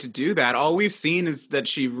qualified to do that. All we've seen is that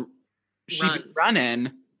she's been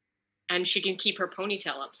running. And she can keep her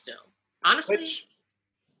ponytail up still. Honestly.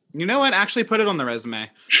 You know what? Actually put it on the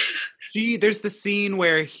resume. There's the scene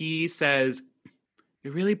where he says,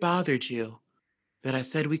 it really bothered you that I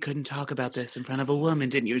said we couldn't talk about this in front of a woman,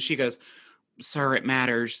 didn't you? And she goes, sir, it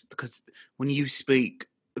matters because when you speak,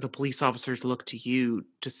 the police officers look to you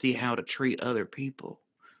to see how to treat other people.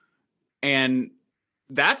 And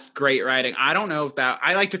That's great writing. I don't know if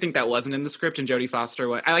I like to think that wasn't in the script, and Jodie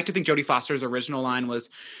Foster, I like to think Jodie Foster's original line was,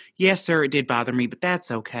 "Yes, sir, it did bother me, but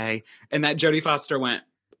that's okay." And that Jodie Foster went,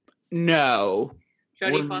 "No."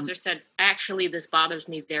 Jodie Foster said, "Actually, this bothers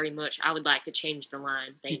me very much. I would like to change the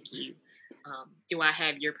line. Thank you. Do I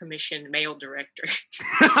have your permission, male director?"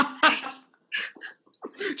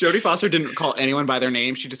 Jodie Foster didn't call anyone by their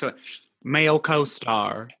name. She just went, "Male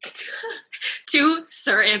co-star." To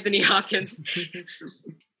Sir Anthony Hopkins.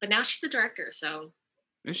 But now she's a director, so.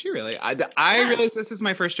 Is she really? I realized this is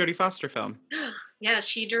my first Jodie Foster film. Yeah,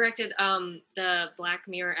 she directed the Black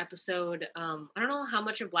Mirror episode. I don't know how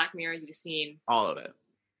much of Black Mirror you've seen. All of it.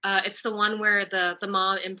 It's the one where the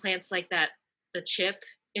mom implants like the chip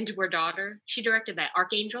into her daughter. She directed that.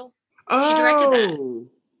 Archangel. Oh, she directed that.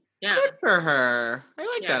 Yeah. Good for her. I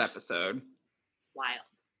like that episode. Wild.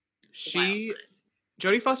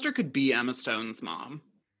 Jodie Foster could be Emma Stone's mom.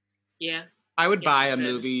 Yeah. I would buy a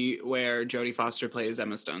movie where Jodie Foster plays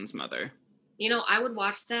Emma Stone's mother. You know, I would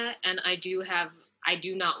watch that, and I do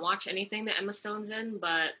not watch anything that Emma Stone's in,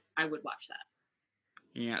 but I would watch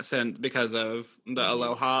that. Yeah, so because of the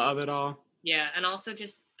aloha of it all. Yeah, and also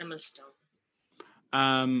just Emma Stone.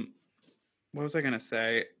 What was I gonna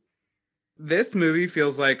say? This movie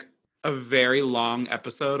feels like a very long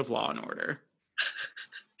episode of Law and Order.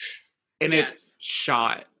 And it's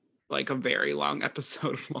shot like a very long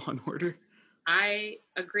episode of Law and Order. I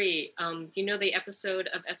agree. Do you know the episode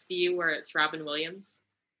of SVU where it's Robin Williams?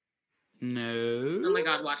 No. Oh my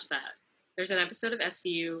God, watch that. There's an episode of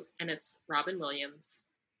SVU and it's Robin Williams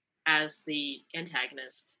as the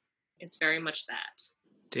antagonist. It's very much that.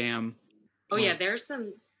 Damn. Oh yeah, there's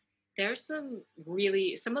some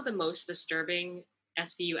really, some of the most disturbing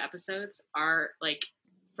SVU episodes are like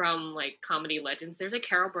from like comedy legends. There's a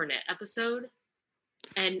Carol Burnett episode,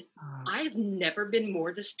 and I've never been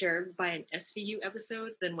more disturbed by an SVU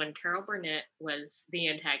episode than when Carol Burnett was the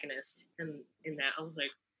antagonist in that. I was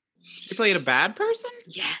like, she played a bad person?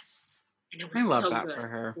 Yes. And it was I love so that good. For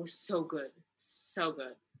her. It was so good. So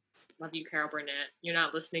good. Love you, Carol Burnett. You're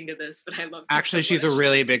not listening to this, but I love you. Actually, she's a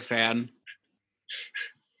really big fan.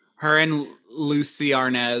 Her and Lucy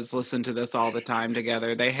Arnaz listen to this all the time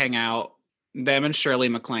together. They hang out. Them and Shirley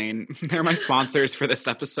MacLaine. They're my sponsors for this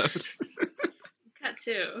episode. Cut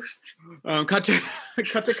to.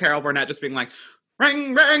 Cut to Carol Burnett just being like,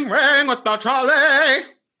 "Ring, ring, ring with the trolley."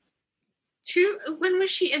 When was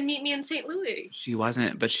she in Meet Me in St. Louis? She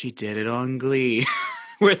wasn't, but she did it on Glee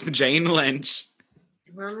with Jane Lynch.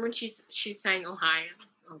 Remember when she sang Ohio?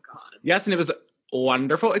 Oh God. Yes, and it was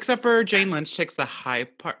wonderful, except for Jane Lynch takes the high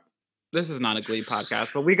part. This is not a Glee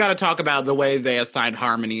podcast, but we got to talk about the way they assigned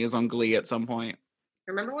harmonies on Glee at some point.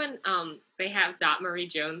 Remember when they have Dot Marie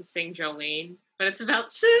Jones sing Jolene, but it's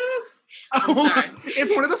about Sue? I'm sorry.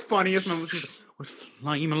 It's one of the funniest moments. She's like, "With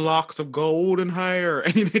flaming locks of golden hair,"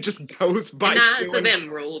 and it just goes by. And eyes of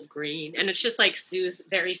emerald green, and it's just like Sue's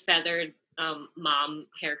very feathered mom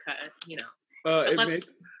haircut. You know,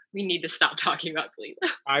 we need to stop talking about Glee.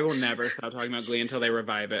 I will never stop talking about Glee until they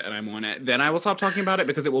revive it and I'm on it. Then I will stop talking about it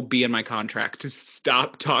because it will be in my contract to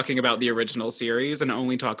stop talking about the original series and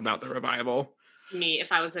only talk about the revival. Me,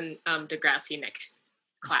 if I was in Degrassi next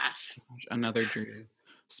class. Another dream.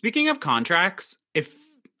 Speaking of contracts, if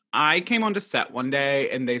I came onto set one day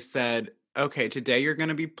and they said, "Okay, today you're going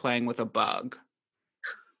to be playing with a bug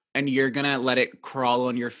and you're going to let it crawl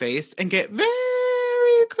on your face and get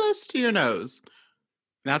very close to your nose,"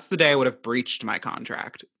 that's the day I would have breached my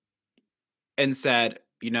contract and said,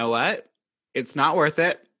 "You know what? It's not worth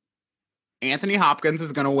it. Anthony Hopkins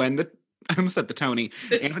is going to win I almost said the Tony.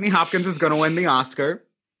 Anthony Hopkins is going to win the Oscar.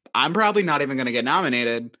 I'm probably not even going to get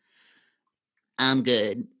nominated. I'm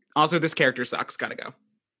good. Also, this character sucks. Gotta go."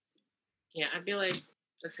 Yeah, I'd be like,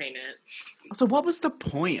 this ain't it. So what was the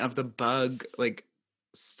point of the bug, like,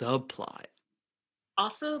 subplot?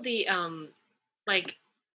 Also, the,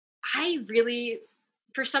 I really...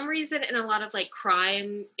 For some reason, in a lot of like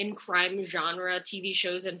crime genre TV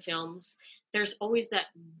shows and films, there's always that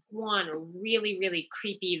one really, really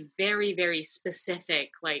creepy, very, very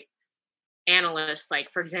specific like analyst. Like,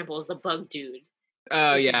 for example, is the bug dude.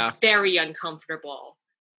 Oh yeah, very uncomfortable.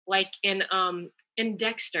 Like in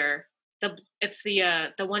Dexter, it's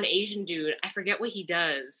the one Asian dude. I forget what he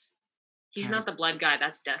does. He's not the blood guy.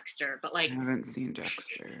 That's Dexter. But like, I haven't seen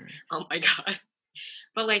Dexter. Oh my God.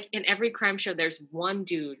 But like in every crime show, there's one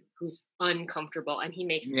dude who's uncomfortable and he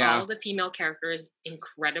makes all the female characters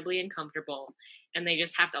incredibly uncomfortable and they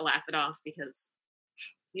just have to laugh it off because,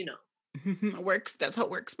 you know. That's how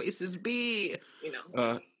workspaces be. You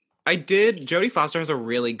know. Jodie Foster has a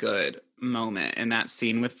really good moment in that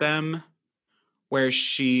scene with them where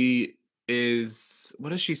she is, what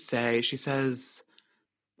does she say? She says,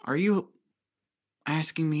 "Are you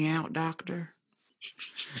asking me out, doctor?"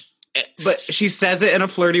 But she says it in a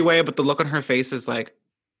flirty way, but the look on her face is like,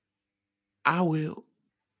 "I will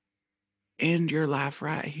end your life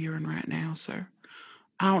right here and right now, sir.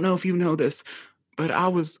 I don't know if you know this, but I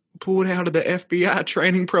was pulled out of the FBI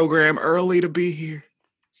training program early to be here."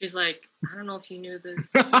 She's like, "I don't know if you knew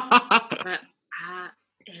this, but I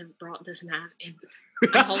have brought this knife in."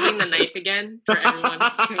 I'm holding the knife again for everyone.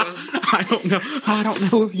 I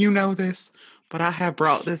don't know if you know this, but I have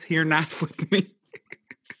brought this here knife with me.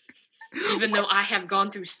 Even though I have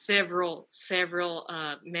gone through several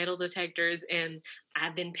metal detectors and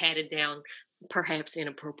I've been patted down, perhaps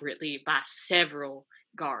inappropriately, by several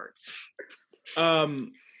guards. I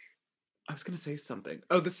was gonna say something.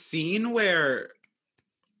 Oh, the scene where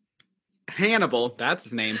Hannibal, that's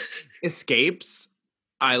his name, escapes,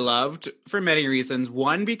 I loved for many reasons.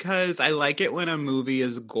 One, because I like it when a movie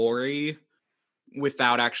is gory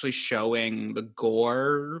without actually showing the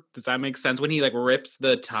gore. Does that make sense? When he like rips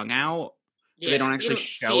the tongue out, but they don't actually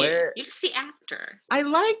show it. You just see after. I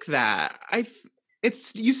like that.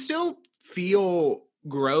 It's you still feel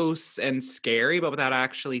gross and scary, but without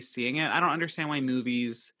actually seeing it. I don't understand why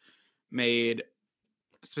movies made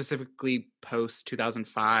specifically post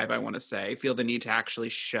 2005, I want to say, feel the need to actually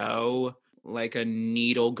show like a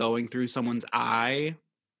needle going through someone's eye.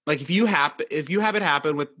 Like if you have it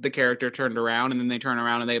happen with the character turned around and then they turn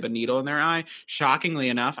around and they have a needle in their eye, shockingly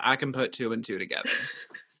enough, I can put 2 and 2 together.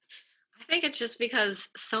 I think it's just because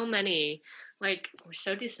so many, like, we're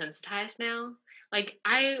so desensitized now. Like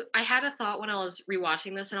I had a thought when I was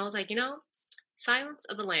rewatching this and I was like, Silence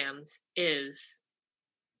of the Lambs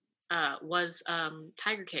was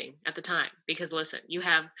Tiger King at the time, because listen, you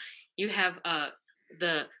have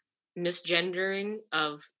the misgendering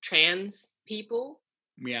of trans people.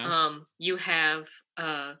 Yeah. You have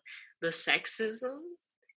the sexism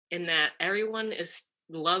in that everyone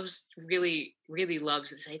really loves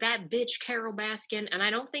to say that bitch Carol Baskin, and I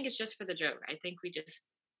don't think it's just for the joke. I think we just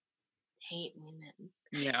hate women.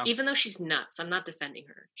 Yeah. Even though she's nuts, I'm not defending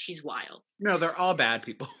her. She's wild. No, they're all bad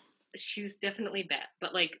people. She's definitely bad,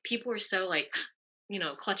 but like people were so like,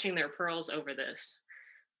 clutching their pearls over this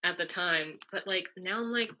at the time. But like now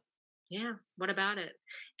I'm like, yeah, what about it?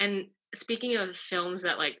 And speaking of films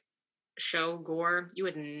that like show gore, you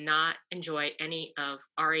would not enjoy any of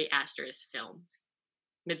Ari Aster's films.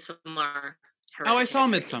 Midsommar. Oh, I saw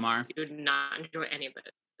Midsommar. You would not enjoy any of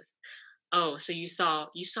it. Oh, so you saw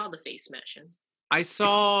the face smashing. I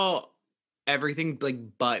saw everything like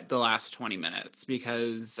but the last 20 minutes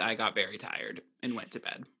because I got very tired and went to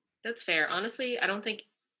bed. That's fair. Honestly, I don't think.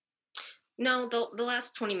 No, the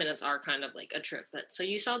last 20 minutes are kind of like a trip. But so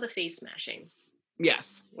you saw the face smashing.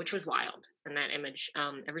 Yes. Which was wild. And that image,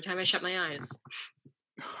 every time I shut my eyes.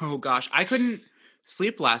 Oh gosh, I couldn't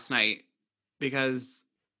sleep last night because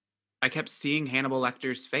I kept seeing Hannibal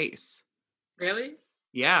Lecter's face. Really?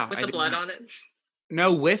 Yeah. With the blood on it?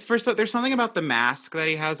 No, there's something about the mask that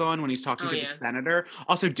he has on when he's talking to the senator.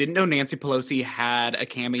 Also, didn't know Nancy Pelosi had a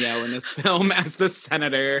cameo in this film as the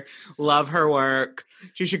senator. Love her work.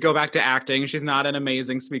 She should go back to acting. She's not an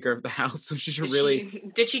amazing Speaker of the House, so she should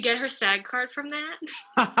Did she get her SAG card from that?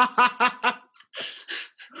 I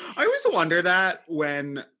always wonder that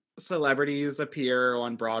when celebrities appear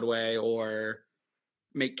on Broadway or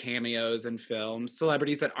make cameos in films,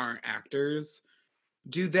 celebrities that aren't actors.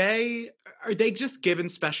 Are they just given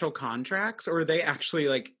special contracts, or are they actually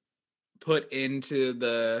like put into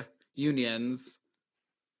the unions?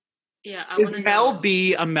 Yeah. Is Mel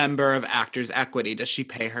B a member of Actors Equity? Does she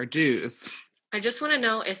pay her dues? I just want to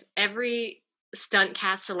know if every stunt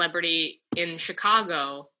cast celebrity in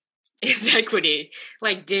Chicago is Equity.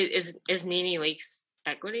 Like, is Nene Leakes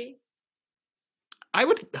Equity? I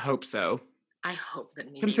would hope so. I hope that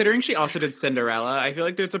Nene considering she also did Cinderella, I feel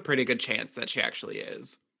like there's a pretty good chance that she actually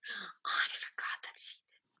is. Oh, I forgot that she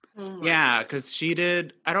did. Oh yeah, because she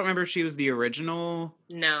did. I don't remember if she was the original.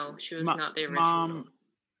 No, she was not the original.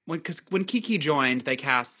 When Kiki joined, they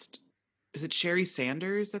cast. Is it Sherry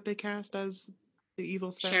Sanders that they cast as the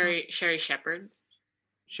evil stuff? Sherry Shepherd.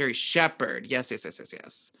 Sherry Shepherd. Yes.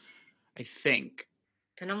 I think.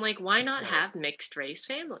 And I'm like, why not have mixed race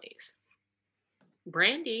families?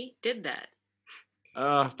 Brandy did that.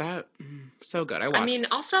 That so good. I mean,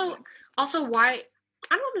 also why?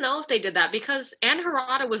 I don't know if they did that because Anne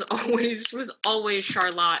Harada was always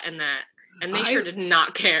Charlotte in that, and they sure did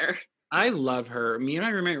not care. I love her. Me and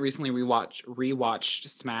my roommate recently rewatched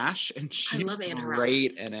Smash, and she's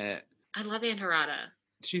great in it. I love Anne Harada.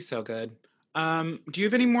 She's so good. Do you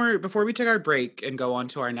have any more before we take our break and go on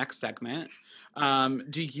to our next segment?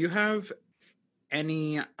 Do you have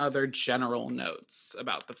any other general notes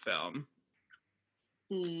about the film?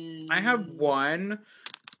 I have one,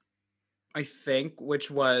 I think,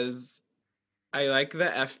 which was, I like the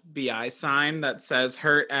FBI sign that says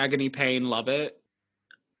hurt, agony, pain, love it.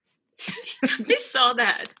 I saw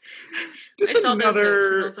that. Just I saw those notes and I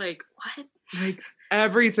another, was like, what? like,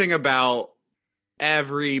 everything about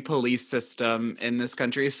every police system in this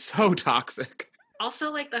country is so toxic.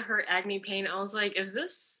 Also, like the hurt, agony, pain, I was like, is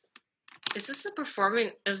this a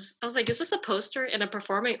performing? I was like, is this a poster in a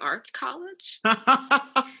performing arts college?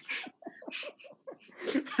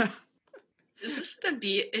 Is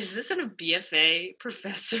this in a BFA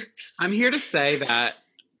professors? I'm here to say that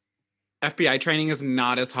FBI training is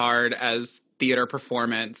not as hard as theater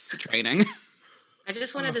performance training. I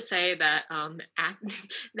just wanted to say that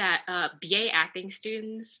BA acting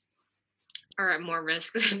students are at more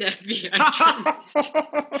risk than FBI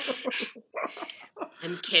students.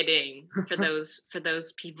 I'm kidding for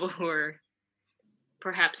those people who are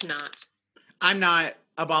perhaps not. I'm not.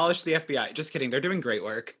 Abolish the FBI. Just kidding. They're doing great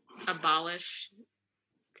work. Abolish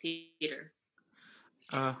theater.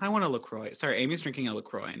 I want a LaCroix. Sorry, Amy's drinking a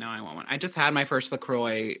LaCroix. Now I want one. I just had my first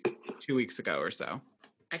LaCroix 2 weeks ago or so.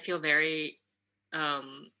 I feel very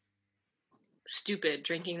stupid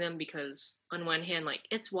drinking them because on one hand, like,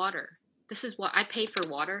 it's water. This is what I pay for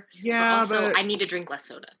water. Yeah, but also I need to drink less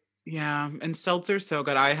soda. Yeah, and seltzer's so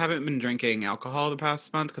good. I haven't been drinking alcohol the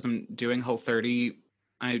past month because I'm doing Whole30.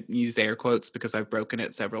 I use air quotes because I've broken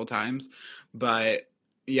it several times. But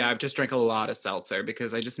yeah, I've just drank a lot of seltzer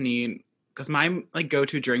because I just need, because my like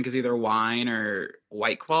go-to drink is either wine or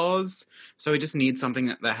White Claws. So I just need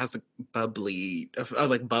something that has a bubbly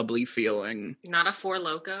feeling. Not a Four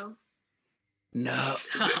Loko? No.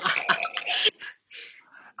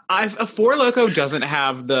 A Four Loko doesn't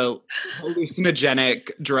have the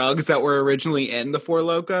hallucinogenic drugs that were originally in the Four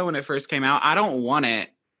Loko when it first came out. I don't want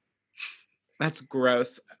it. That's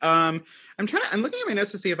gross. I'm looking at my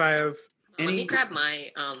notes to see if I have any. Let me grab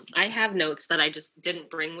my, I have notes that I just didn't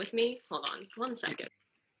bring with me. Hold on, 1 second.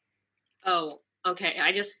 Oh, okay.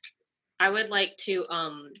 I would like to,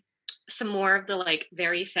 some more of the like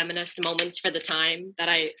very feminist moments for the time that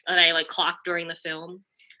I like clocked during the film.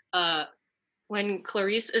 When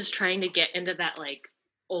Clarice is trying to get into that like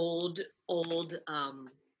old,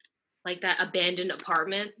 like that abandoned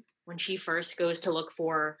apartment when she first goes to look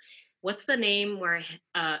for, what's the name where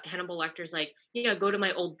Hannibal Lecter's like, yeah, go to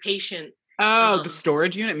my old patient. Oh, the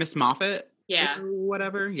storage unit, Miss Moffat? Yeah. Or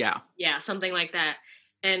whatever, yeah. Yeah, something like that.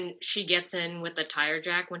 And she gets in with the tire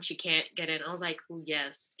jack when she can't get in. I was like, ooh,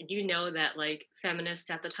 yes. Do you know that like feminists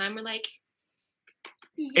at the time were like,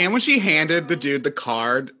 yes, and when she handed the dude the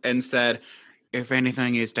card and said, if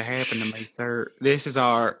anything is to happen to me, sir, this is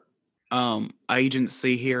our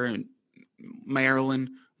agency here in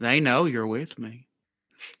Maryland. They know you're with me.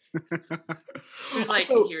 She was like,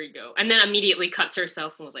 here you go. And then immediately cuts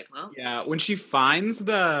herself and was like, well. Yeah, when she finds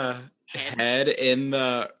the head in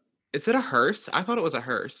the, is it a hearse? I thought it was a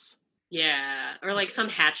hearse. Yeah, or like some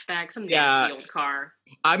hatchback, some nasty old car.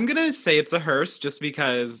 I'm gonna say it's a hearse just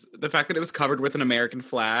because the fact that it was covered with an American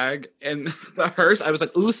flag and it's a hearse, I was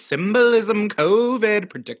like, ooh, symbolism, COVID,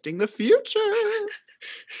 predicting the future.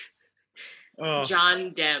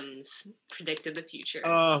 John Dems predicted the future.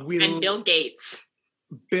 And Bill Gates.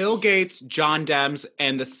 Bill Gates, John Dems,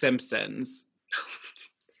 and The Simpsons.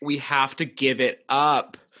 We have to give it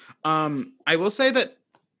up. I will say that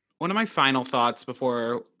one of my final thoughts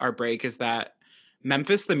before our break is that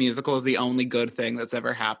Memphis the Musical is the only good thing that's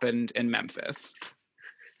ever happened in Memphis.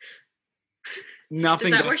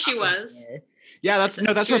 Nothing. Is that where she was? There. Yeah,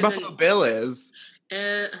 that's where Buffalo Bill is.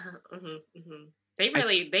 They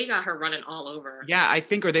got her running all over. Yeah, I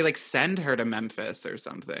think, or they like send her to Memphis or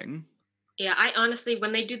something. Yeah, I honestly,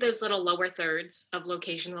 when they do those little lower thirds of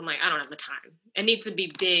locations, I'm like, I don't have the time. It needs to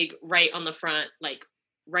be big, right on the front, like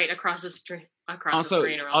right across the screen, the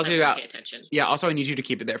screen, or else I don't pay attention. Yeah, also I need you to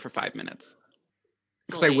keep it there for 5 minutes.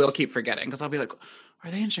 Because I will keep forgetting. Because I'll be like, are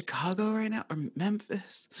they in Chicago right now or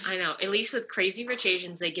Memphis? I know. At least with Crazy Rich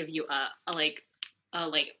Asians, they give you a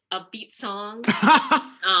upbeat song,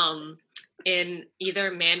 in either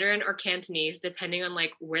Mandarin or Cantonese, depending on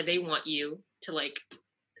like where they want you to like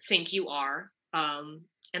think you are. And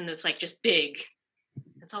it's like just big.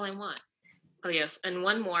 That's all I want. Oh yes, and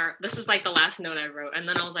one more. This is like the last note I wrote, and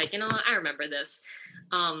then I was like, you know what? I remember this.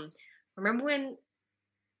 Remember when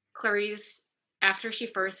Clarice, after she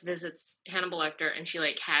first visits Hannibal Lecter, and she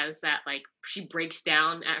like has that like she breaks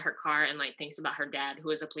down at her car and like thinks about her dad,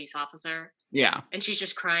 who is a police officer. Yeah, and she's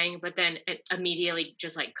just crying, but then it immediately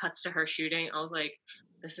just like cuts to her shooting. I was like,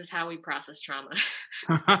 this is how we process trauma.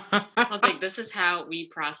 I was like, this is how we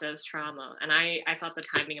process trauma. And I thought the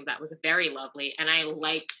timing of that was very lovely. And I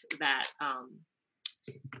liked that.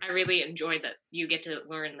 I really enjoyed that you get to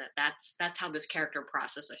learn that that's how this character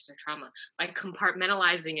processes their trauma, by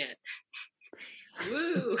compartmentalizing it.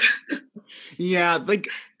 Woo! Yeah, like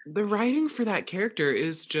the writing for that character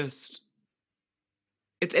is just,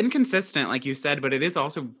 it's inconsistent, like you said, but it is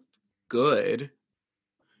also good.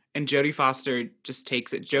 And Jodie Foster just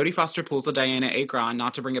takes it. Jodie Foster pulls a Diana Agron,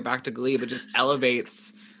 not to bring it back to Glee, but just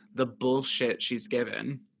elevates the bullshit she's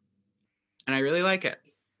given. And I really like it.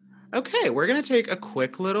 Okay, we're going to take a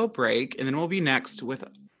quick little break, and then we'll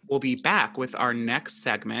be back with our next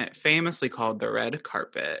segment, famously called The Red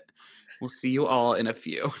Carpet. We'll see you all in a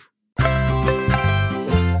few.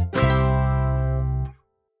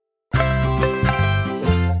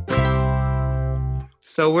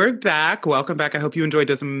 So we're back. Welcome back. I hope you enjoyed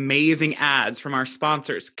those amazing ads from our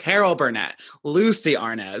sponsors, Carol Burnett, Lucy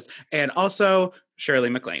Arnaz, and also Shirley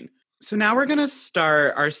MacLaine. So now we're going to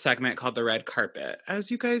start our segment called The Red Carpet.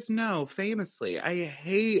 As you guys know, famously, I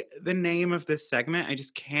hate the name of this segment. I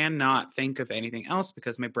just cannot think of anything else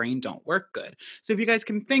because my brain don't work good. So if you guys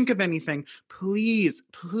can think of anything, please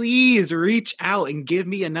reach out and give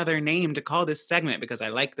me another name to call this segment because I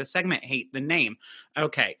like the segment, hate the name.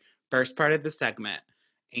 Okay, first part of the segment.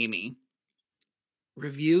 Amy,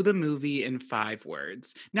 review the movie in 5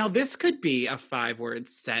 words. Now, this could be a 5-word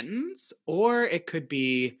sentence, or it could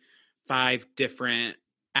be 5 different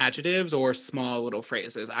adjectives or small little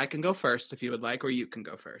phrases. I can go first if you would like, or you can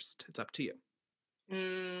go first. It's up to you.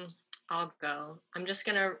 I'll go. I'm just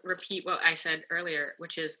going to repeat what I said earlier,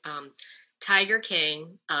 which is Tiger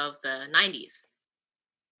King of the 90s.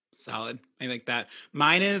 Solid. I like that.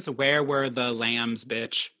 Mine is Where Were the Lambs,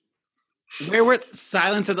 Bitch? Where were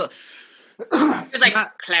Silence of the... It was like,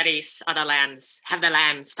 Clarice are the lambs. Have the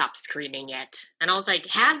lambs stopped screaming yet? And I was like,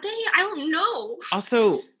 have they? I don't know.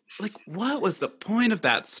 Also, like, what was the point of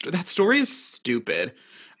that? That story is stupid.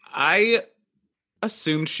 I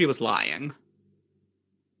assumed she was lying.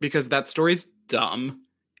 Because that story's dumb.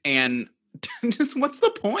 And just, what's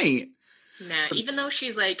the point? Nah, even though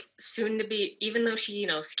she's like soon to be, even though she,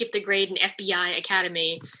 skipped a grade in FBI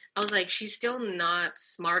Academy, I was like, she's still not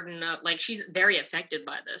smart enough. Like, she's very affected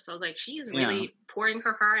by this. I was like, she is really pouring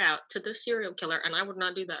her heart out to this serial killer, and I would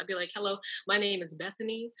not do that. I'd be like, hello, my name is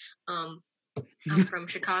Bethany. I'm from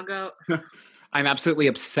Chicago. I'm absolutely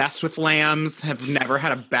obsessed with lambs. Have never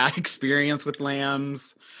had a bad experience with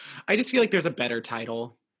lambs. I just feel like there's a better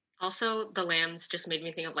title. Also, the lambs just made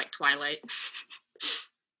me think of like Twilight.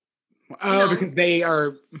 Oh, because they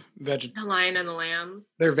are vegetarian. The lion and the lamb.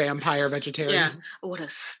 They're vampire vegetarian. Yeah.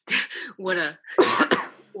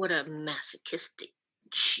 What a masochistic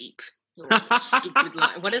sheep. Stupid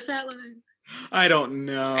lion. What is that line? I don't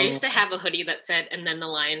know. I used to have a hoodie that said, "And then the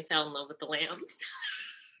lion fell in love with the lamb."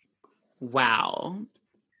 Wow.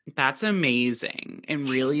 That's amazing and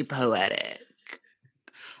really poetic.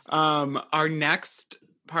 Our next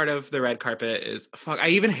part of the red carpet is, I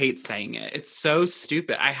even hate saying it. It's so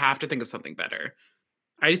stupid. I have to think of something better.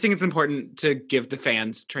 I just think it's important to give the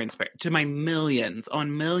fans to my millions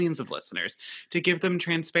of listeners, to give them to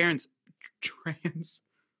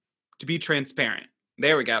be transparent.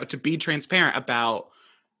 There we go. To be transparent about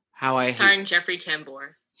how I Starring Jeffrey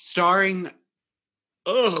Tambor.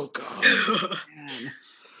 Oh,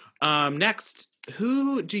 God. Next,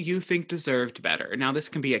 who do you think deserved better? Now, this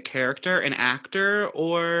can be a character, an actor,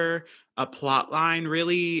 or a plot line,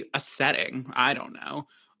 really a setting. I don't know.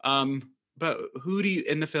 But who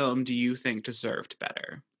in the film do you think deserved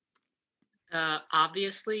better?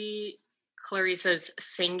 Obviously, Clarice's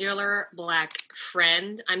singular black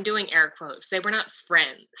friend. I'm doing air quotes. They were not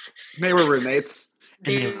friends. They were roommates.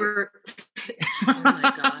 They were. Oh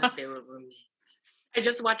my God, they were roommates. I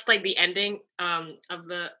just watched like the ending of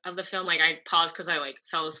the film. Like I paused because I like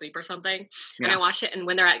fell asleep or something, and I watched it. And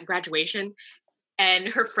when they're at graduation, and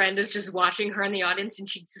her friend is just watching her in the audience, and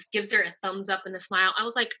she just gives her a thumbs up and a smile. I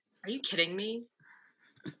was like, "Are you kidding me?"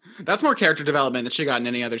 That's more character development than she got in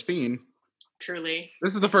any other scene. Truly,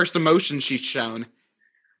 this is the first emotion she's shown.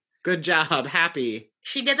 Good job, happy.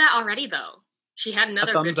 She did that already, though. She had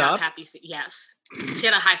another good job, happy. Yes, she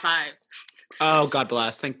had a high five. Oh, God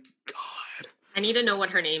bless. Thank God. I need to know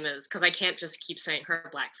what her name is, because I can't just keep saying her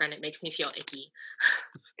black friend. It makes me feel icky.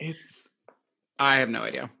 I have no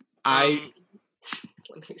idea. Let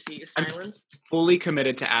me see. Silence. I'm fully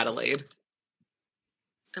committed to Adelaide.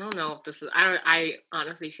 I don't know if this is, I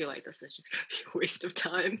honestly feel like this is just going to be a waste of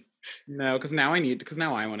time. No, because now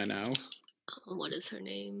I want to know. What is her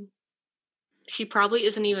name? She probably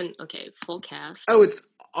isn't even, okay, full cast. Oh, it's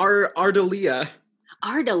Ardelia.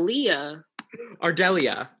 Ardelia.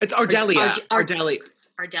 Ardelia. It's Ardelia. Ardelia.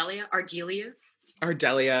 Ardelia.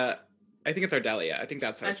 Ardelia. I think it's Ardelia. I think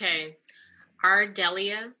that's her. Okay.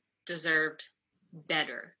 Ardelia deserved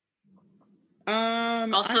better.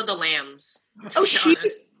 Also, the Lambs. Oh,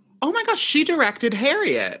 oh my gosh, she directed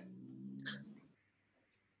Harriet.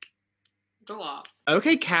 Go off.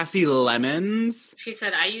 Okay, Cassie Lemons. She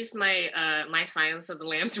said, I used my my Silence of the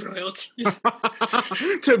Lambs royalties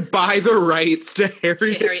to buy the rights to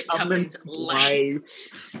Harriet Tubman's life.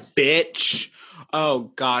 Bitch.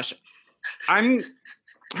 Oh gosh. Her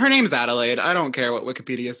name's Adelaide. I don't care what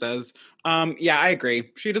Wikipedia says. Yeah, I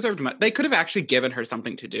agree. She deserved much. They could have actually given her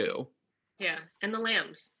something to do. Yeah, and the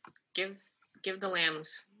Lambs. Give the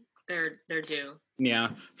Lambs their due. Yeah.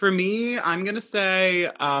 For me, I'm going to say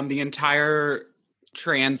the entire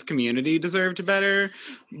trans community deserved better,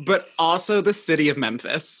 but also the city of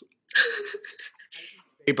Memphis.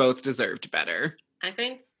 They both deserved better. I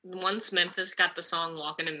think once Memphis got the song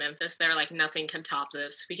Walkin' in Memphis, they're like, nothing can top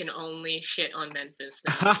this. We can only shit on Memphis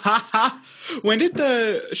now. When did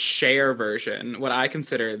the Cher version, what I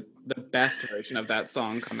consider the best version of that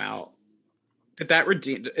song, come out? Did that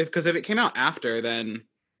redeem? Because if it came out after, then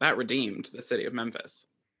that redeemed the city of Memphis.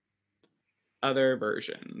 Other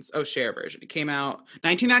versions. Oh, Cher version. It came out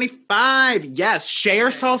 1995. Yes, Cher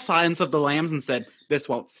saw Silence of the Lambs and said, "This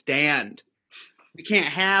won't stand. We can't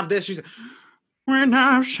have this." She said, "When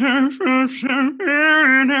I'm on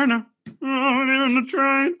the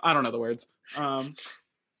train." I don't know the words. All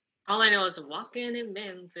I know is walking in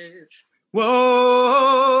Memphis.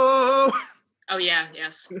 Whoa! Oh yeah,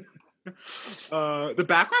 yes. The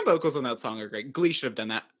background vocals on that song are great. Glee should have done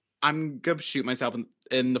that. I'm gonna shoot myself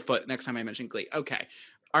in the foot next time I mention Glee. Okay,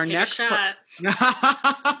 our take next a shot.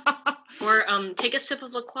 Or take a sip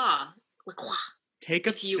of La Croix. Take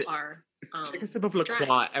a sip of La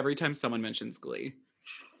Croix every time someone mentions Glee.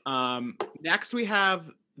 Next we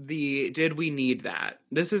have the Did We Need That?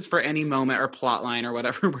 This is for any moment or plot line or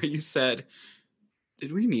whatever where you said,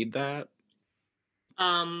 did we need that?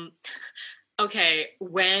 Okay,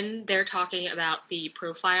 when they're talking about the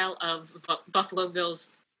profile of Buffalo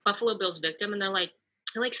Bill's victim, and they're like,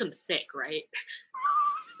 I like some thick, right?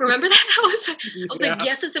 Remember that? I was like,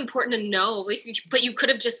 yes, it's important to know, like, but you could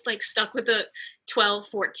have just like stuck with the 12,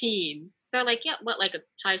 14. They're like, yeah, what, like a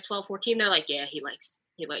size 12, 14? They're like, yeah, he likes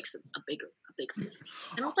a bigger.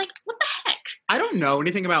 And I was like, what the heck? I don't know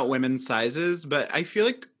anything about women's sizes, but I feel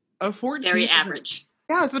like a 14 very average.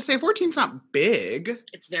 Yeah, I was about to say 14's not big.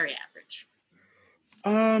 It's very average.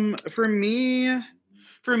 For me,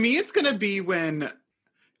 it's gonna be when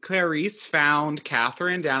Clarice found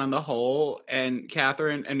Catherine down in the hole, and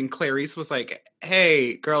Clarice was like,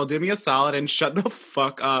 "Hey, girl, do me a solid and shut the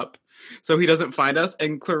fuck up, so he doesn't find us."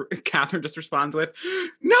 And Catherine just responds with,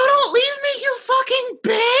 "No, don't leave me, you fucking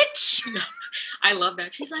bitch." No, I love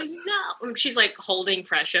that. She's like, no. She's like holding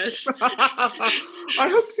Precious. I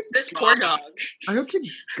hope this poor dog. I hope to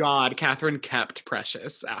God Catherine kept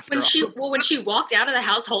Precious after when she walked out of the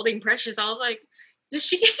house holding Precious, I was like, does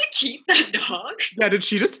she get to keep that dog? Yeah, did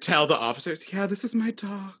she just tell the officers, yeah, this is my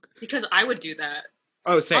dog? Because I would do that.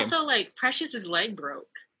 Oh, same. Also, like, Precious's leg broke.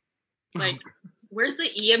 Like, where's the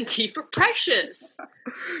EMT for Precious?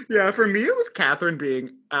 Yeah, for me, it was Catherine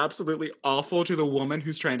being absolutely awful to the woman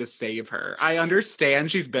who's trying to save her. I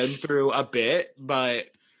understand she's been through a bit, but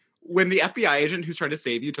when the FBI agent who's trying to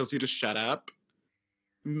save you tells you to shut up,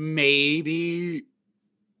 maybe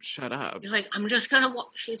shut up. He's like,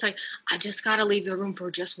 she's like, I just gotta leave the room for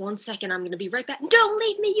just 1 second. I'm gonna be right back. Don't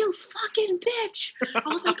leave me, you fucking bitch. I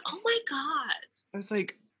was like, oh my God. I was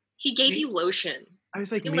like, he gave you lotion. I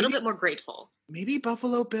was like, be a little bit more grateful. Maybe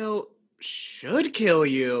Buffalo Bill should kill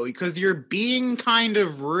you because you're being kind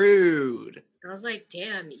of rude. I was like,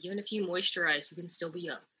 damn, even if you moisturize, you can still be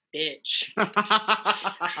a bitch.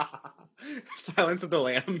 Silence of the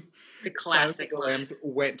Lamb. The classic line. Lambs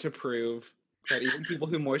went to prove that even people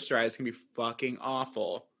who moisturize can be fucking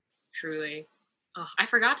awful. Truly. Oh, I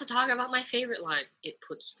forgot to talk about my favorite line. It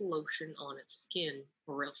puts the lotion on its skin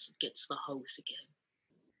or else it gets the hose again.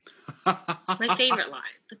 My favorite line.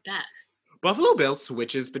 The best. Buffalo Bill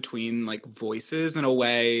switches between like voices in a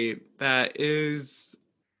way that is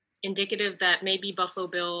indicative that maybe Buffalo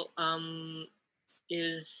Bill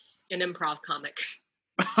is an improv comic.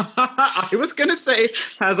 I was gonna say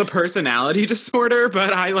has a personality disorder,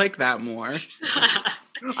 but I like that more.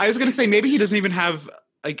 I was gonna say maybe he doesn't even have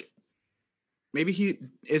maybe he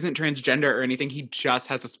isn't transgender or anything. He just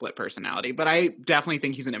has a split personality. But I definitely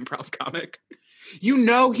think he's an improv comic. You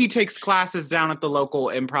know he takes classes down at the local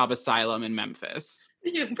improv asylum in Memphis.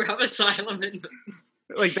 The improv asylum in Memphis.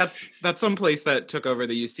 Like that's some place that took over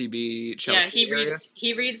the UCB Chelsea area.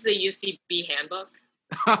 He reads the UCB handbook.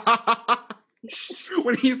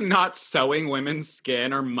 When he's not sewing women's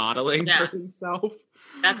skin or modeling for himself.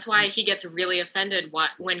 That's why he gets really offended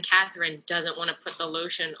when Catherine doesn't want to put the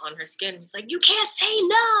lotion on her skin. He's like, you can't say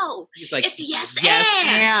no. He's like, it's yes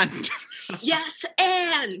and. Yes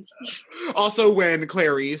and. Also when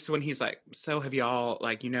Clarice, when he's like, so have y'all,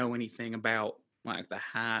 like, you know anything about like the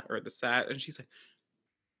hat or the set? And she's like,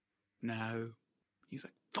 no. He's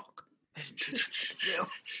like, fuck. I didn't know what to do.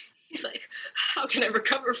 He's like, how can I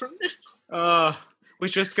recover from this?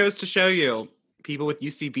 Which just goes to show you, people with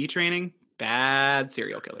UCB training, bad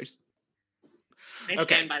serial killers. I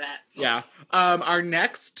stand by that. Yeah. Our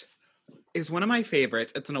next is one of my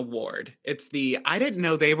favorites. It's an award. It's the I didn't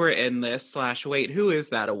know they were in this / wait, who is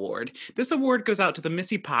that award? This award goes out to the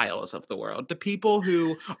Missy Piles of the world. The people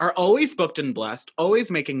who are always booked and blessed, always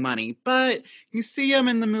making money, but you see them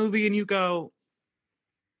in the movie and you go,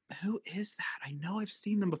 who is that? I know I've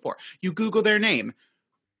seen them before. You Google their name.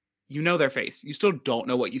 You know their face. You still don't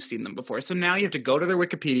know what you've seen them before. So now you have to go to their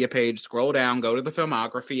Wikipedia page, scroll down, go to the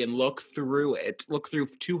filmography, and look through it. Look through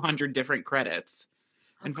 200 different credits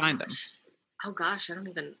and find them. Oh gosh, I don't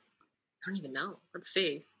even know. Let's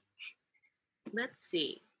see.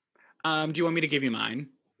 Do you want me to give you mine?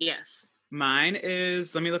 Yes. Mine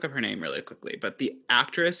is, let me look up her name really quickly, but the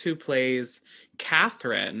actress who plays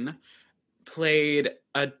Catherine played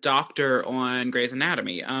a doctor on Grey's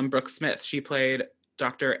Anatomy, Brooke Smith. She played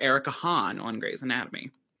Dr. Erica Hahn on Grey's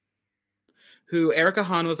Anatomy. Erica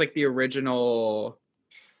Hahn was like the original...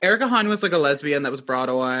 Erica Hahn was like a lesbian that was brought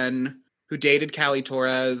on, who dated Callie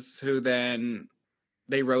Torres, who then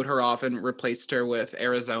they wrote her off and replaced her with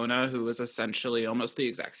Arizona, who was essentially almost the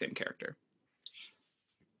exact same character.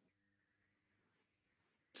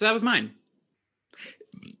 So that was mine.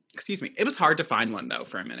 Excuse me. It was hard to find one, though,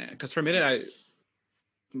 for a minute. Because for a minute, I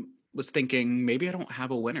was thinking, maybe I don't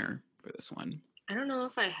have a winner for this one. I don't know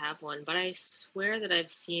if I have one, but I swear that I've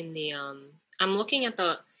seen the... I'm looking at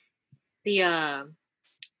the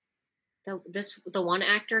one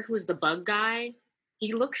actor who's the bug guy.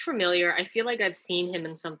 He looks familiar. I feel like I've seen him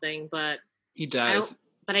in something, but... He does.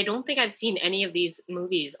 I don't think I've seen any of these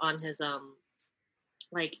movies on his,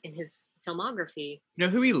 like, in his filmography. You know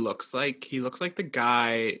who he looks like? He looks like the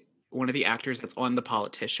guy, one of the actors that's on The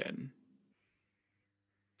Politician.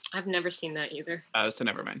 I've never seen that either. So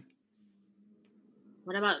never mind.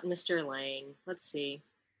 What about Mr. Lang? Let's see.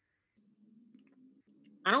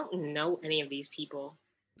 I don't know any of these people.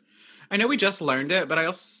 I know we just learned it, but I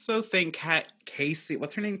also think Casey,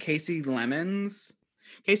 what's her name? Casey Lemons?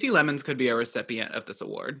 Casey Lemons could be a recipient of this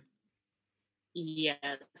award. Yes.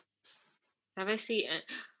 Have I seen it?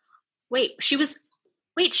 Wait, she was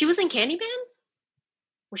in Candyman?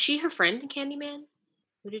 Was she her friend in Candyman?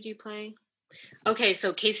 Who did you play? Okay,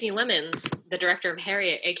 so Casey Lemons, the director of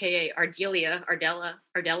Harriet, aka Ardella.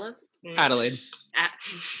 Adelaide.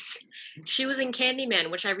 She was in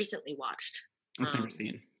Candyman, which I recently watched. I've never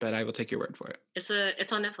seen, but I will take your word for it. It's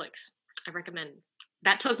on Netflix. I recommend.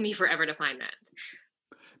 That took me forever to find that.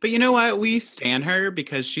 But you know what? We stan her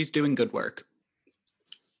because she's doing good work.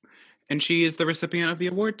 And she is the recipient of the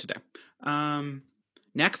award today.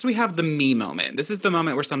 Next, we have the me moment. This is the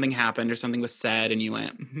moment where something happened or something was said and you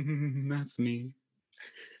went, that's me.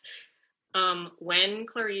 When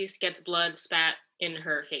Clarice gets blood spat in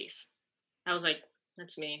her face. I was like,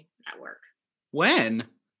 that's me at work. When?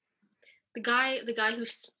 The guy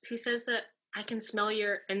who says that I can smell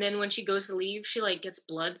your, and then when she goes to leave, she like gets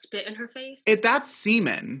blood spit in her face. That's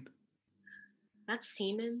semen. That's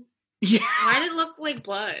semen? Yeah. Why did it look like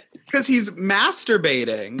blood? Because he's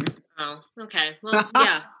masturbating. Oh, okay. Well,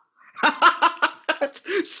 yeah.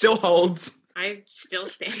 Still holds. I still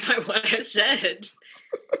stand by what I said.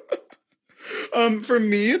 For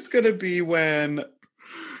me, it's gonna be when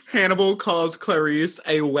Hannibal calls Clarice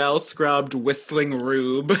a well-scrubbed whistling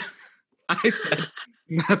rube. I said,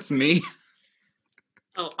 that's me.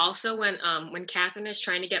 Oh, also when Catherine is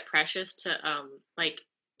trying to get Precious to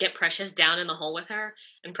get Precious down in the hole with her,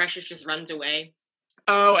 and Precious just runs away.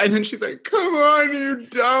 Oh, and then she's like, "Come on, you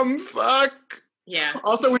dumb fuck." Yeah.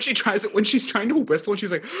 Also, when she's trying to whistle, and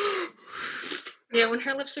she's like, yeah, when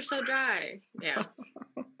her lips are so dry. Yeah.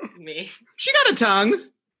 Me. She got a tongue.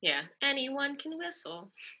 Yeah. Anyone can whistle.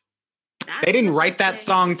 They didn't write that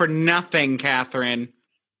song for nothing, Catherine.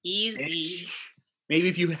 Easy. Maybe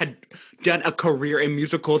if you had done a career in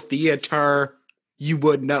musical theater, you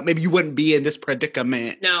would know. Maybe you wouldn't be in this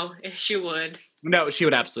predicament. No, she would. No, she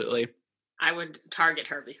would absolutely. I would target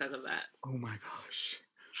her because of that. Oh my gosh.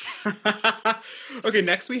 Okay,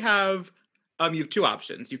 next we have You have two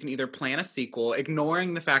options. You can either plan a sequel,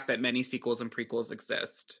 ignoring the fact that many sequels and prequels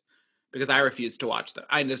exist, because I refuse to watch them.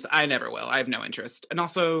 I never will. I have no interest. And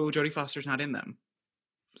also, Jodie Foster's not in them,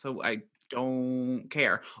 so I don't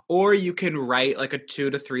care. Or you can write like a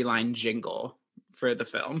 2 to 3 line jingle for the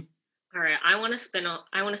film. All right, I want a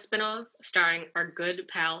spinoff starring our good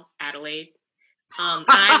pal Adelaide.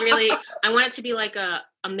 I want it to be like a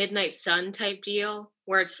Midnight Sun type deal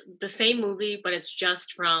where it's the same movie, but it's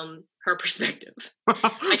just from her perspective.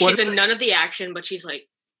 Like she's in none of the action, but she's like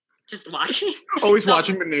just watching. Always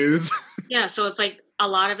watching the news. Yeah, so it's like a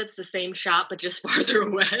lot of it's the same shot, but just farther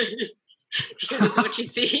away because it's what she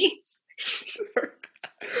sees.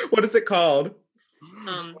 What is it called?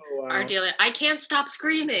 Our deal. I can't stop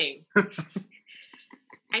screaming.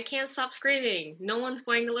 I can't stop screaming. No one's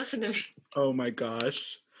going to listen to me. Oh my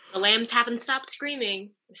gosh. The lambs haven't stopped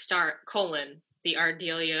screaming. The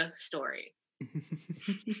Ardelia story.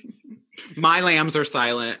 My lambs are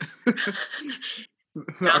silent.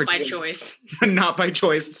 Not by choice. Not by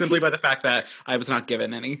choice, simply by the fact that I was not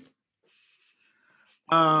given any.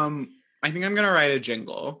 I think I'm gonna write a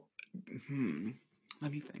jingle.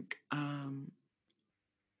 Let me think.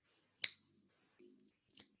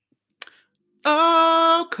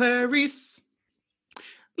 Oh, Clarice,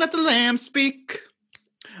 let the lamb speak.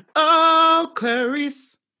 Oh,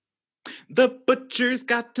 Clarice, the butcher's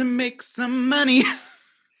got to make some money.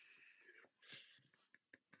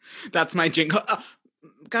 That's my jingle.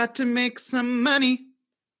 Got to make some money.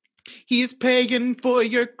 He's paying for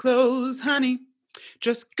your clothes, honey.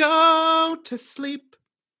 Just go to sleep.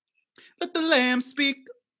 Let the lamb speak.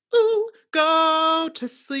 Ooh, go to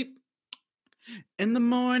sleep. In the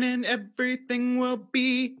morning, everything will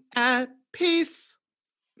be at peace.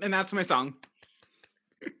 And that's my song.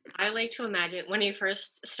 I like to imagine when you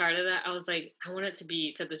first started that, I was like, I want it to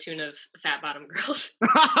be to the tune of Fat Bottom Girls.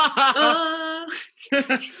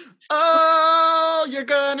 Oh, you're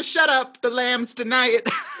gonna shut up the lambs tonight.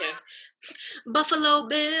 Yeah. Buffalo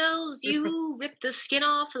Bills, you rip the skin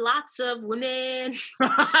off lots of women.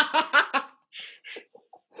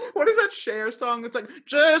 What is that Cher song? It's like,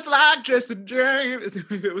 just like Jesse James.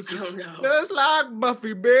 It was just, just like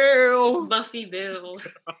Buffy Bill. Buffy Bill.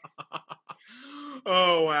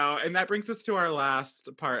 Oh, wow. And that brings us to our last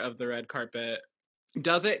part of the red carpet.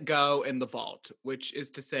 Does it go in the vault? Which is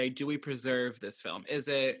to say, do we preserve this film? Is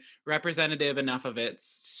it representative enough of its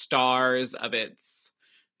stars, of its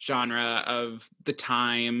genre, of the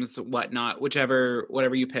times, whatnot,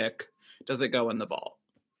 whatever you pick? Does it go in the vault?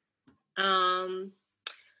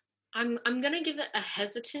 I'm gonna give it a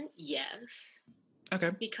hesitant yes.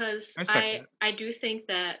 Okay. Because I do think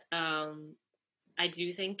that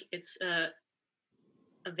it's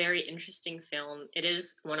a very interesting film. It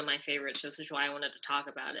is one of my favorites, which is why I wanted to talk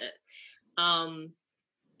about it.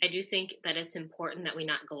 I do think that it's important that we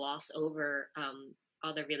not gloss over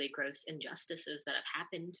all the really gross injustices that have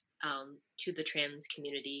happened to the trans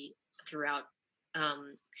community throughout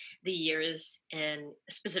the years, and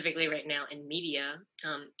specifically right now in media.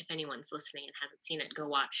 If anyone's listening and hasn't seen it, go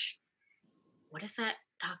watch. What is that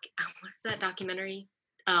documentary?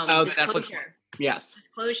 Disclosure. Yes.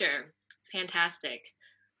 Disclosure. Fantastic.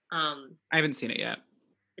 I haven't seen it yet.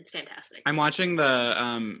 It's fantastic. I'm watching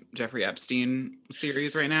the Jeffrey Epstein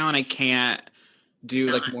series right now, and I can't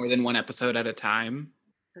do like more than one episode at a time.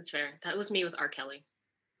 That's fair. That was me with R. Kelly.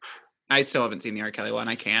 I still haven't seen the R. Kelly one.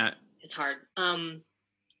 I can't. It's hard.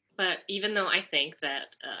 But even though I think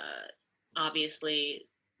that obviously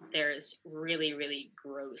there's really, really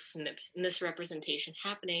gross misrepresentation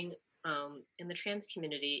happening in the trans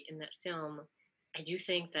community in that film, I do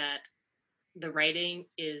think that the writing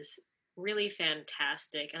is really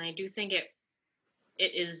fantastic, and I do think it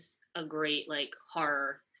is a great like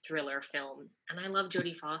horror thriller film. And I love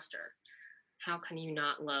Jodie Foster. How can you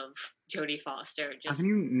not love Jodie Foster? How can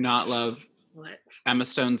you not love what? Emma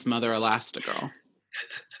Stone's mother, Elastigirl?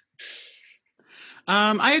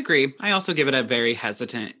 I agree. I also give it a very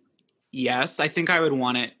hesitant yes. I think I would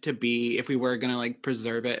want it to be, if we were going to like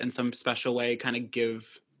preserve it in some special way, kind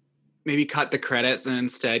of maybe cut the credits and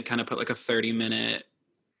instead kind of put like a 30-minute,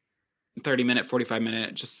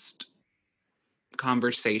 45-minute just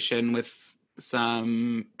conversation with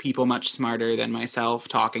some people much smarter than myself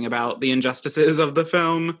talking about the injustices of the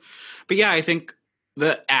film. But yeah, I think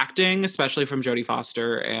the acting, especially from Jodie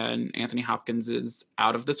Foster and Anthony Hopkins, is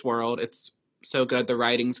out of this world. It's so good. The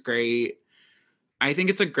writing's great. I think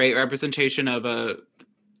it's a great representation of a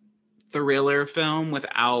thriller film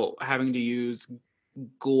without having to use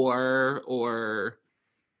gore or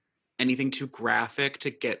anything too graphic to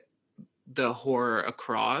get the horror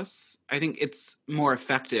across. I think it's more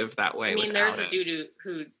effective that way. I mean, there's a dude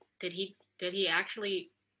who did did he actually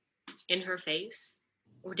in her face?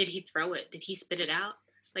 Or did he throw it? Did he spit it out?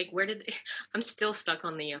 It's like, where did... I'm still stuck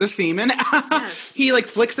on the semen? Yes. He, like,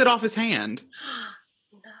 flicks it off his hand.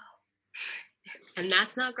 No. And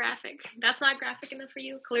that's not graphic. That's not graphic enough for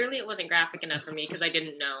you? Clearly it wasn't graphic enough for me because I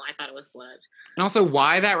didn't know. I thought it was blood. And also,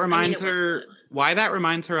 why that reminds her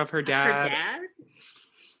of her dad. Her dad?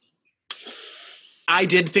 I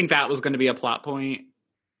did think that was going to be a plot point.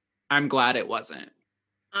 I'm glad it wasn't.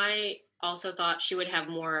 I also thought she would have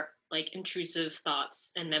more, like, intrusive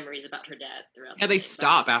thoughts and memories about her dad throughout. Yeah, they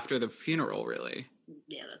stop after the funeral, really.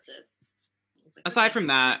 Yeah, that's it. Like, aside from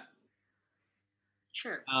that,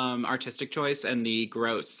 sure. Artistic choice and the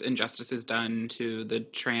gross injustices done to the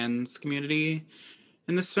trans community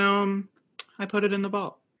in this film, I put it in the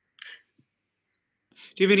vault.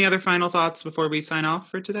 Do you have any other final thoughts before we sign off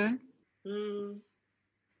for today?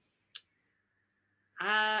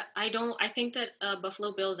 I don't. I think that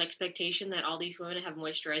Buffalo Bill's expectation that all these women have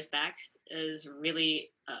moisturized backs is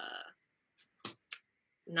really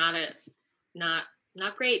not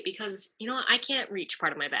great because, you know what, I can't reach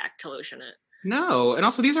part of my back to lotion it. No, and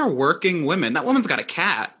also these are working women. That woman's got a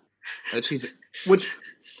cat.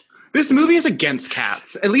 This movie is against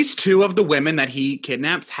cats. At least 2 of the women that he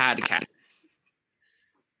kidnaps had cats.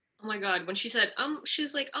 Oh my God, when she said, she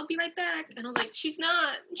was like, I'll be right back. And I was like, she's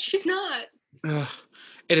not. Ugh.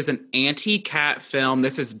 It is an anti-cat film.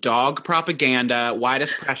 This is dog propaganda. Why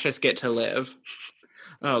does Precious get to live?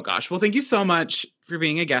 Oh gosh. Well, thank you so much for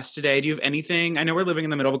being a guest today. Do you have anything? I know we're living in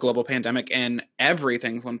the middle of a global pandemic and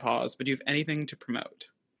everything's on pause, but do you have anything to promote?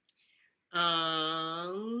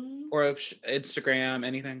 Or Instagram,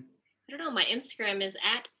 anything? I don't know. My Instagram is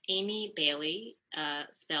at Amy Boehly,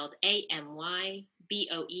 spelled AMYBOEHLY.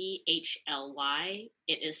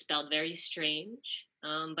 It is spelled very strange,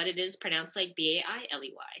 but it is pronounced like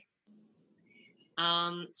BAILEY.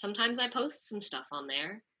 Sometimes I post some stuff on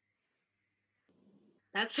there.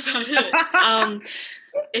 That's about it.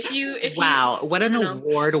 If wow, what an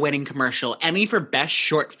award-winning commercial. Emmy for Best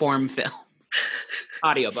Short Form Film.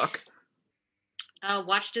 Audiobook.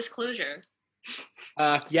 Watch Disclosure.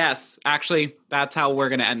 Yes, actually, that's how we're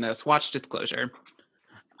going to end this. Watch Disclosure.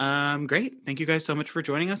 Great. Thank you guys so much for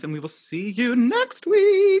joining us, and we will see you next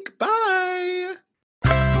week. Bye.